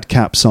boat had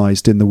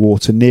capsized in the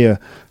water near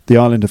the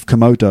island of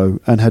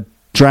Komodo and had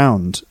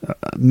drowned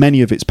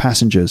many of its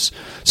passengers.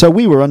 So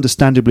we were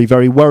understandably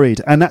very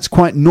worried, and that's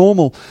quite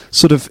normal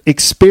sort of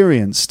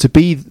experience to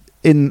be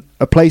in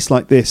a place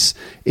like this,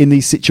 in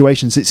these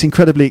situations. It's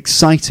incredibly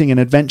exciting and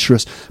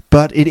adventurous,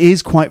 but it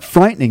is quite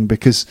frightening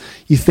because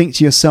you think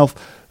to yourself,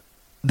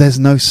 there's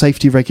no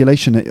safety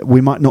regulation. We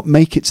might not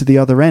make it to the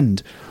other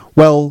end.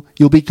 Well,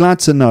 you'll be glad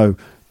to know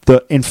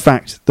that, in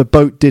fact, the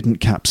boat didn't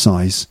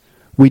capsize.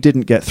 We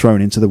didn't get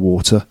thrown into the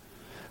water.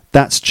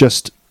 That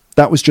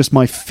was just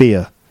my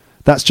fear.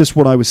 That's just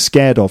what I was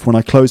scared of when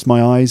I closed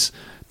my eyes.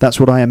 That's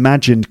what I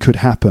imagined could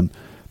happen.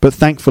 But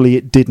thankfully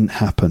it didn't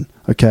happen.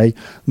 Okay?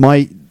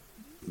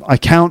 I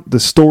count the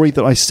story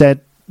that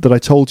I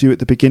told you at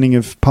the beginning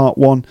of part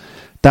one,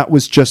 that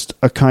was just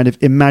a kind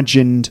of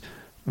imagined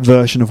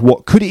version of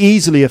what could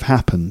easily have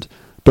happened,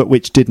 but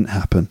which didn't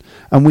happen.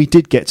 And we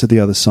did get to the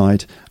other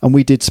side, and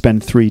we did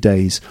spend 3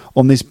 days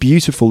on this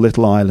beautiful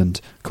little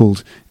island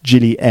called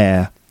Gili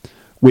Air,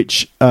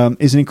 which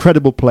is an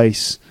incredible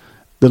place.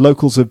 The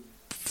locals are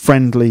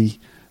friendly,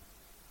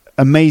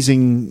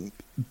 amazing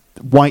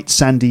white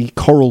sandy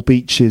coral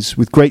beaches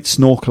with great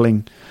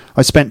snorkeling.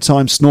 I spent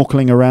time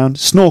snorkeling around.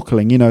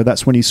 Snorkeling,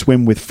 that's when you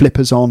swim with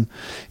flippers on.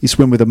 You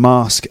swim with a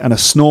mask and a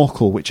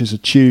snorkel, which is a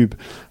tube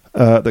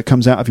that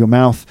comes out of your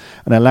mouth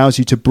and allows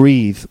you to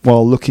breathe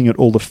while looking at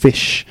all the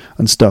fish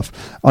and stuff.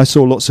 I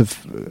saw lots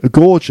of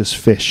gorgeous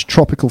fish,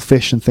 tropical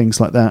fish and things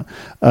like that.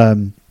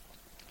 What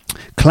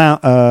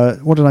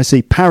did I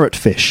see?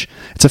 Parrotfish.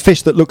 It's a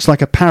fish that looks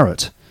like a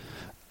parrot.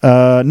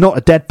 Not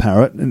a dead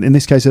parrot, in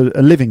this case a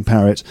living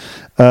parrot.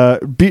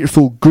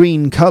 Beautiful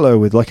green colour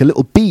with like a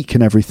little beak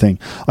and everything.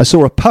 I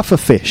saw a puffer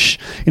fish.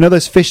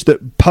 Those fish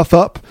that puff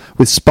up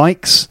with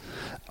spikes?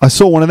 I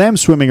saw one of them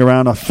swimming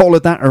around. I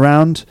followed that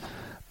around.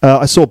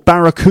 I saw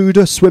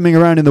barracuda swimming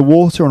around in the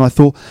water, and I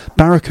thought,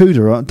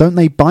 barracuda, don't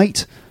they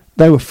bite?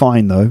 They were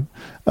fine though.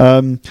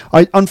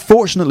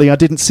 Unfortunately, I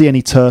didn't see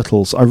any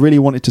turtles. I really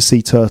wanted to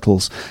see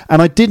turtles.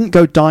 And I didn't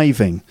go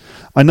diving.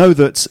 I know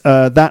that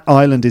that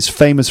island is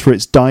famous for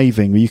its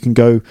diving, where you can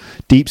go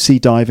deep sea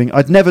diving.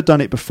 I'd never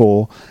done it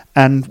before,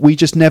 and we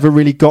just never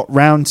really got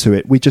round to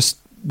it. We just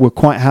were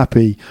quite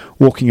happy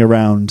walking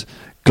around,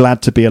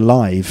 glad to be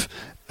alive,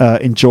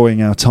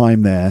 enjoying our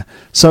time there.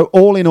 So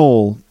all in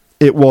all,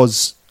 it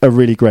was a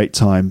really great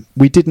time.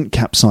 We didn't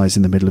capsize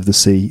in the middle of the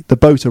sea. The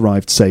boat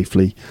arrived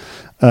safely.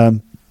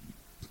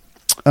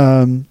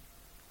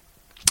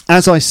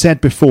 As I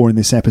said before in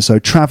this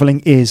episode,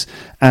 travelling is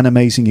an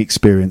amazing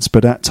experience,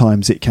 but at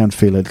times it can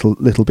feel a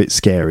little bit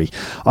scary.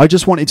 I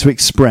just wanted to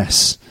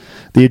express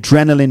the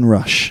adrenaline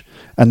rush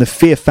and the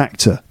fear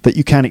factor that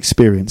you can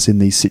experience in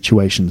these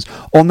situations.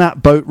 On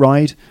that boat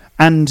ride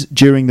and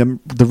during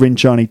the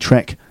Rinjani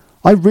trek,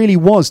 I really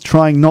was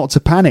trying not to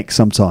panic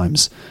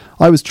sometimes.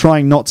 I was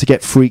trying not to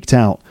get freaked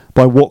out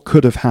by what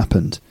could have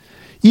happened.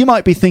 You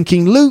might be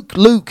thinking,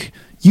 Luke,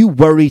 you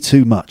worry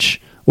too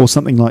much, or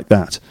something like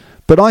that.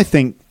 But I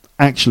think,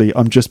 actually,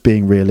 I'm just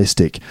being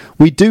realistic.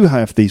 We do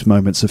have these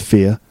moments of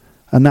fear,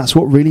 and that's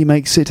what really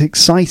makes it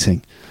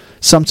exciting.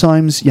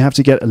 Sometimes you have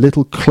to get a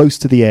little close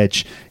to the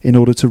edge in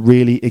order to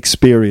really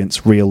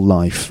experience real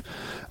life.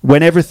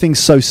 When everything's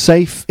so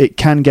safe, it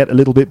can get a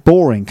little bit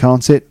boring,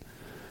 can't it?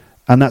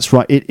 And that's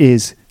right, it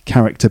is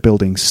character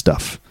building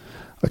stuff.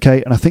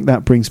 Okay, and I think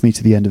that brings me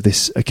to the end of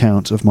this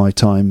account of my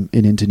time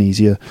in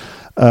Indonesia.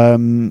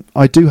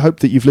 I do hope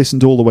that you've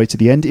listened all the way to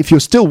the end. If you're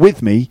still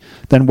with me,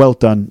 then well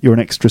done. You're an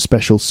extra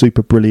special,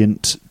 super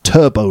brilliant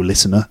turbo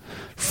listener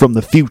from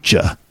the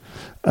future.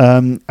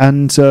 And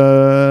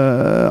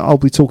I'll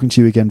be talking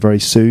to you again very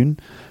soon.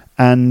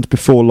 And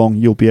before long,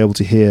 you'll be able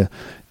to hear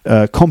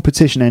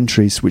competition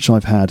entries which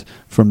I've had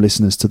from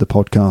listeners to the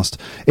podcast.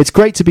 It's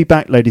great to be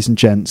back, ladies and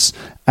gents,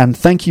 and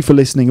thank you for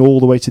listening all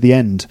the way to the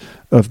end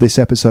of this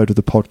episode of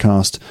the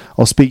podcast.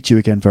 I'll speak to you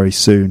again very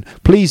soon.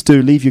 Please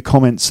do leave your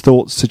comments,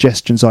 thoughts,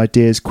 suggestions,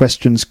 ideas,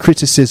 questions,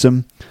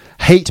 criticism,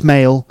 hate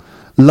mail,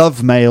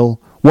 love mail,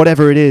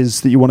 whatever it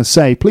is that you want to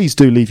say. Please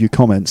do leave your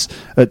comments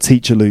at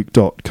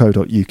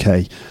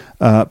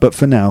teacherluke.co.uk. But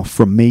for now,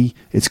 from me,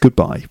 it's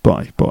goodbye.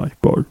 Bye.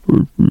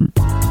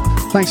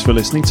 Thanks for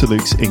listening to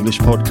Luke's English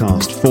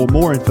Podcast. For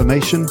more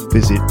information,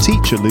 visit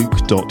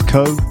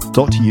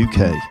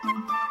teacherluke.co.uk.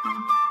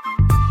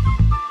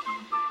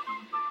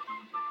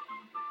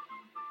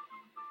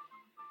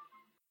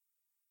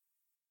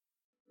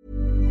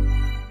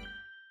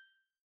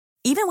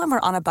 Even when we're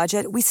on a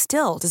budget, we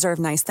still deserve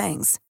nice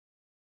things.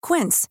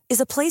 Quince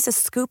is a place to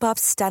scoop up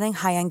stunning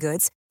high-end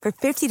goods for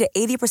 50 to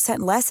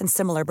 80% less than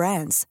similar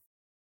brands.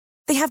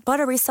 They have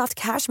buttery soft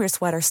cashmere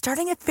sweaters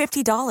starting at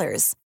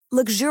 $50,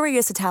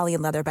 luxurious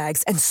Italian leather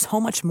bags, and so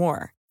much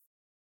more.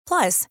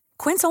 Plus,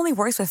 Quince only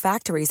works with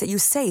factories that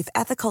use safe,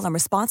 ethical, and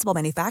responsible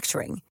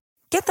manufacturing.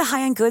 Get the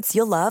high-end goods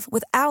you'll love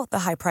without the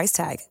high price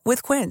tag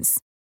with Quince.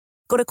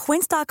 Go to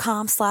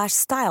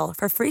quince.com/style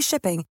for free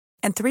shipping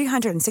and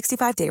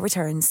 365-day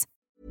returns.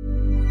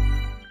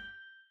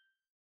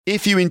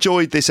 If you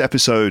enjoyed this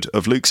episode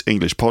of Luke's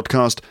English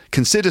Podcast,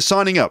 consider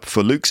signing up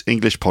for Luke's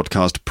English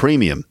Podcast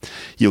Premium.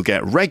 You'll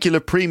get regular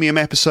premium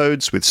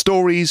episodes with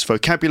stories,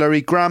 vocabulary,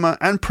 grammar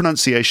and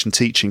pronunciation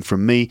teaching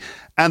from me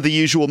and the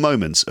usual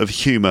moments of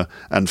humour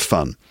and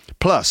fun.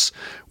 Plus,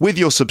 with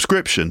your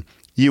subscription,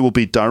 you will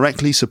be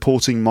directly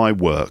supporting my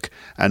work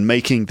and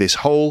making this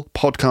whole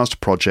podcast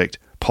project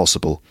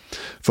possible.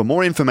 For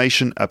more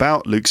information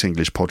about Luke's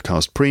English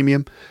Podcast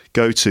Premium,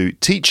 go to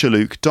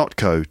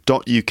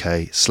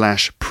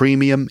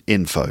teacherluke.co.uk/premium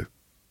info.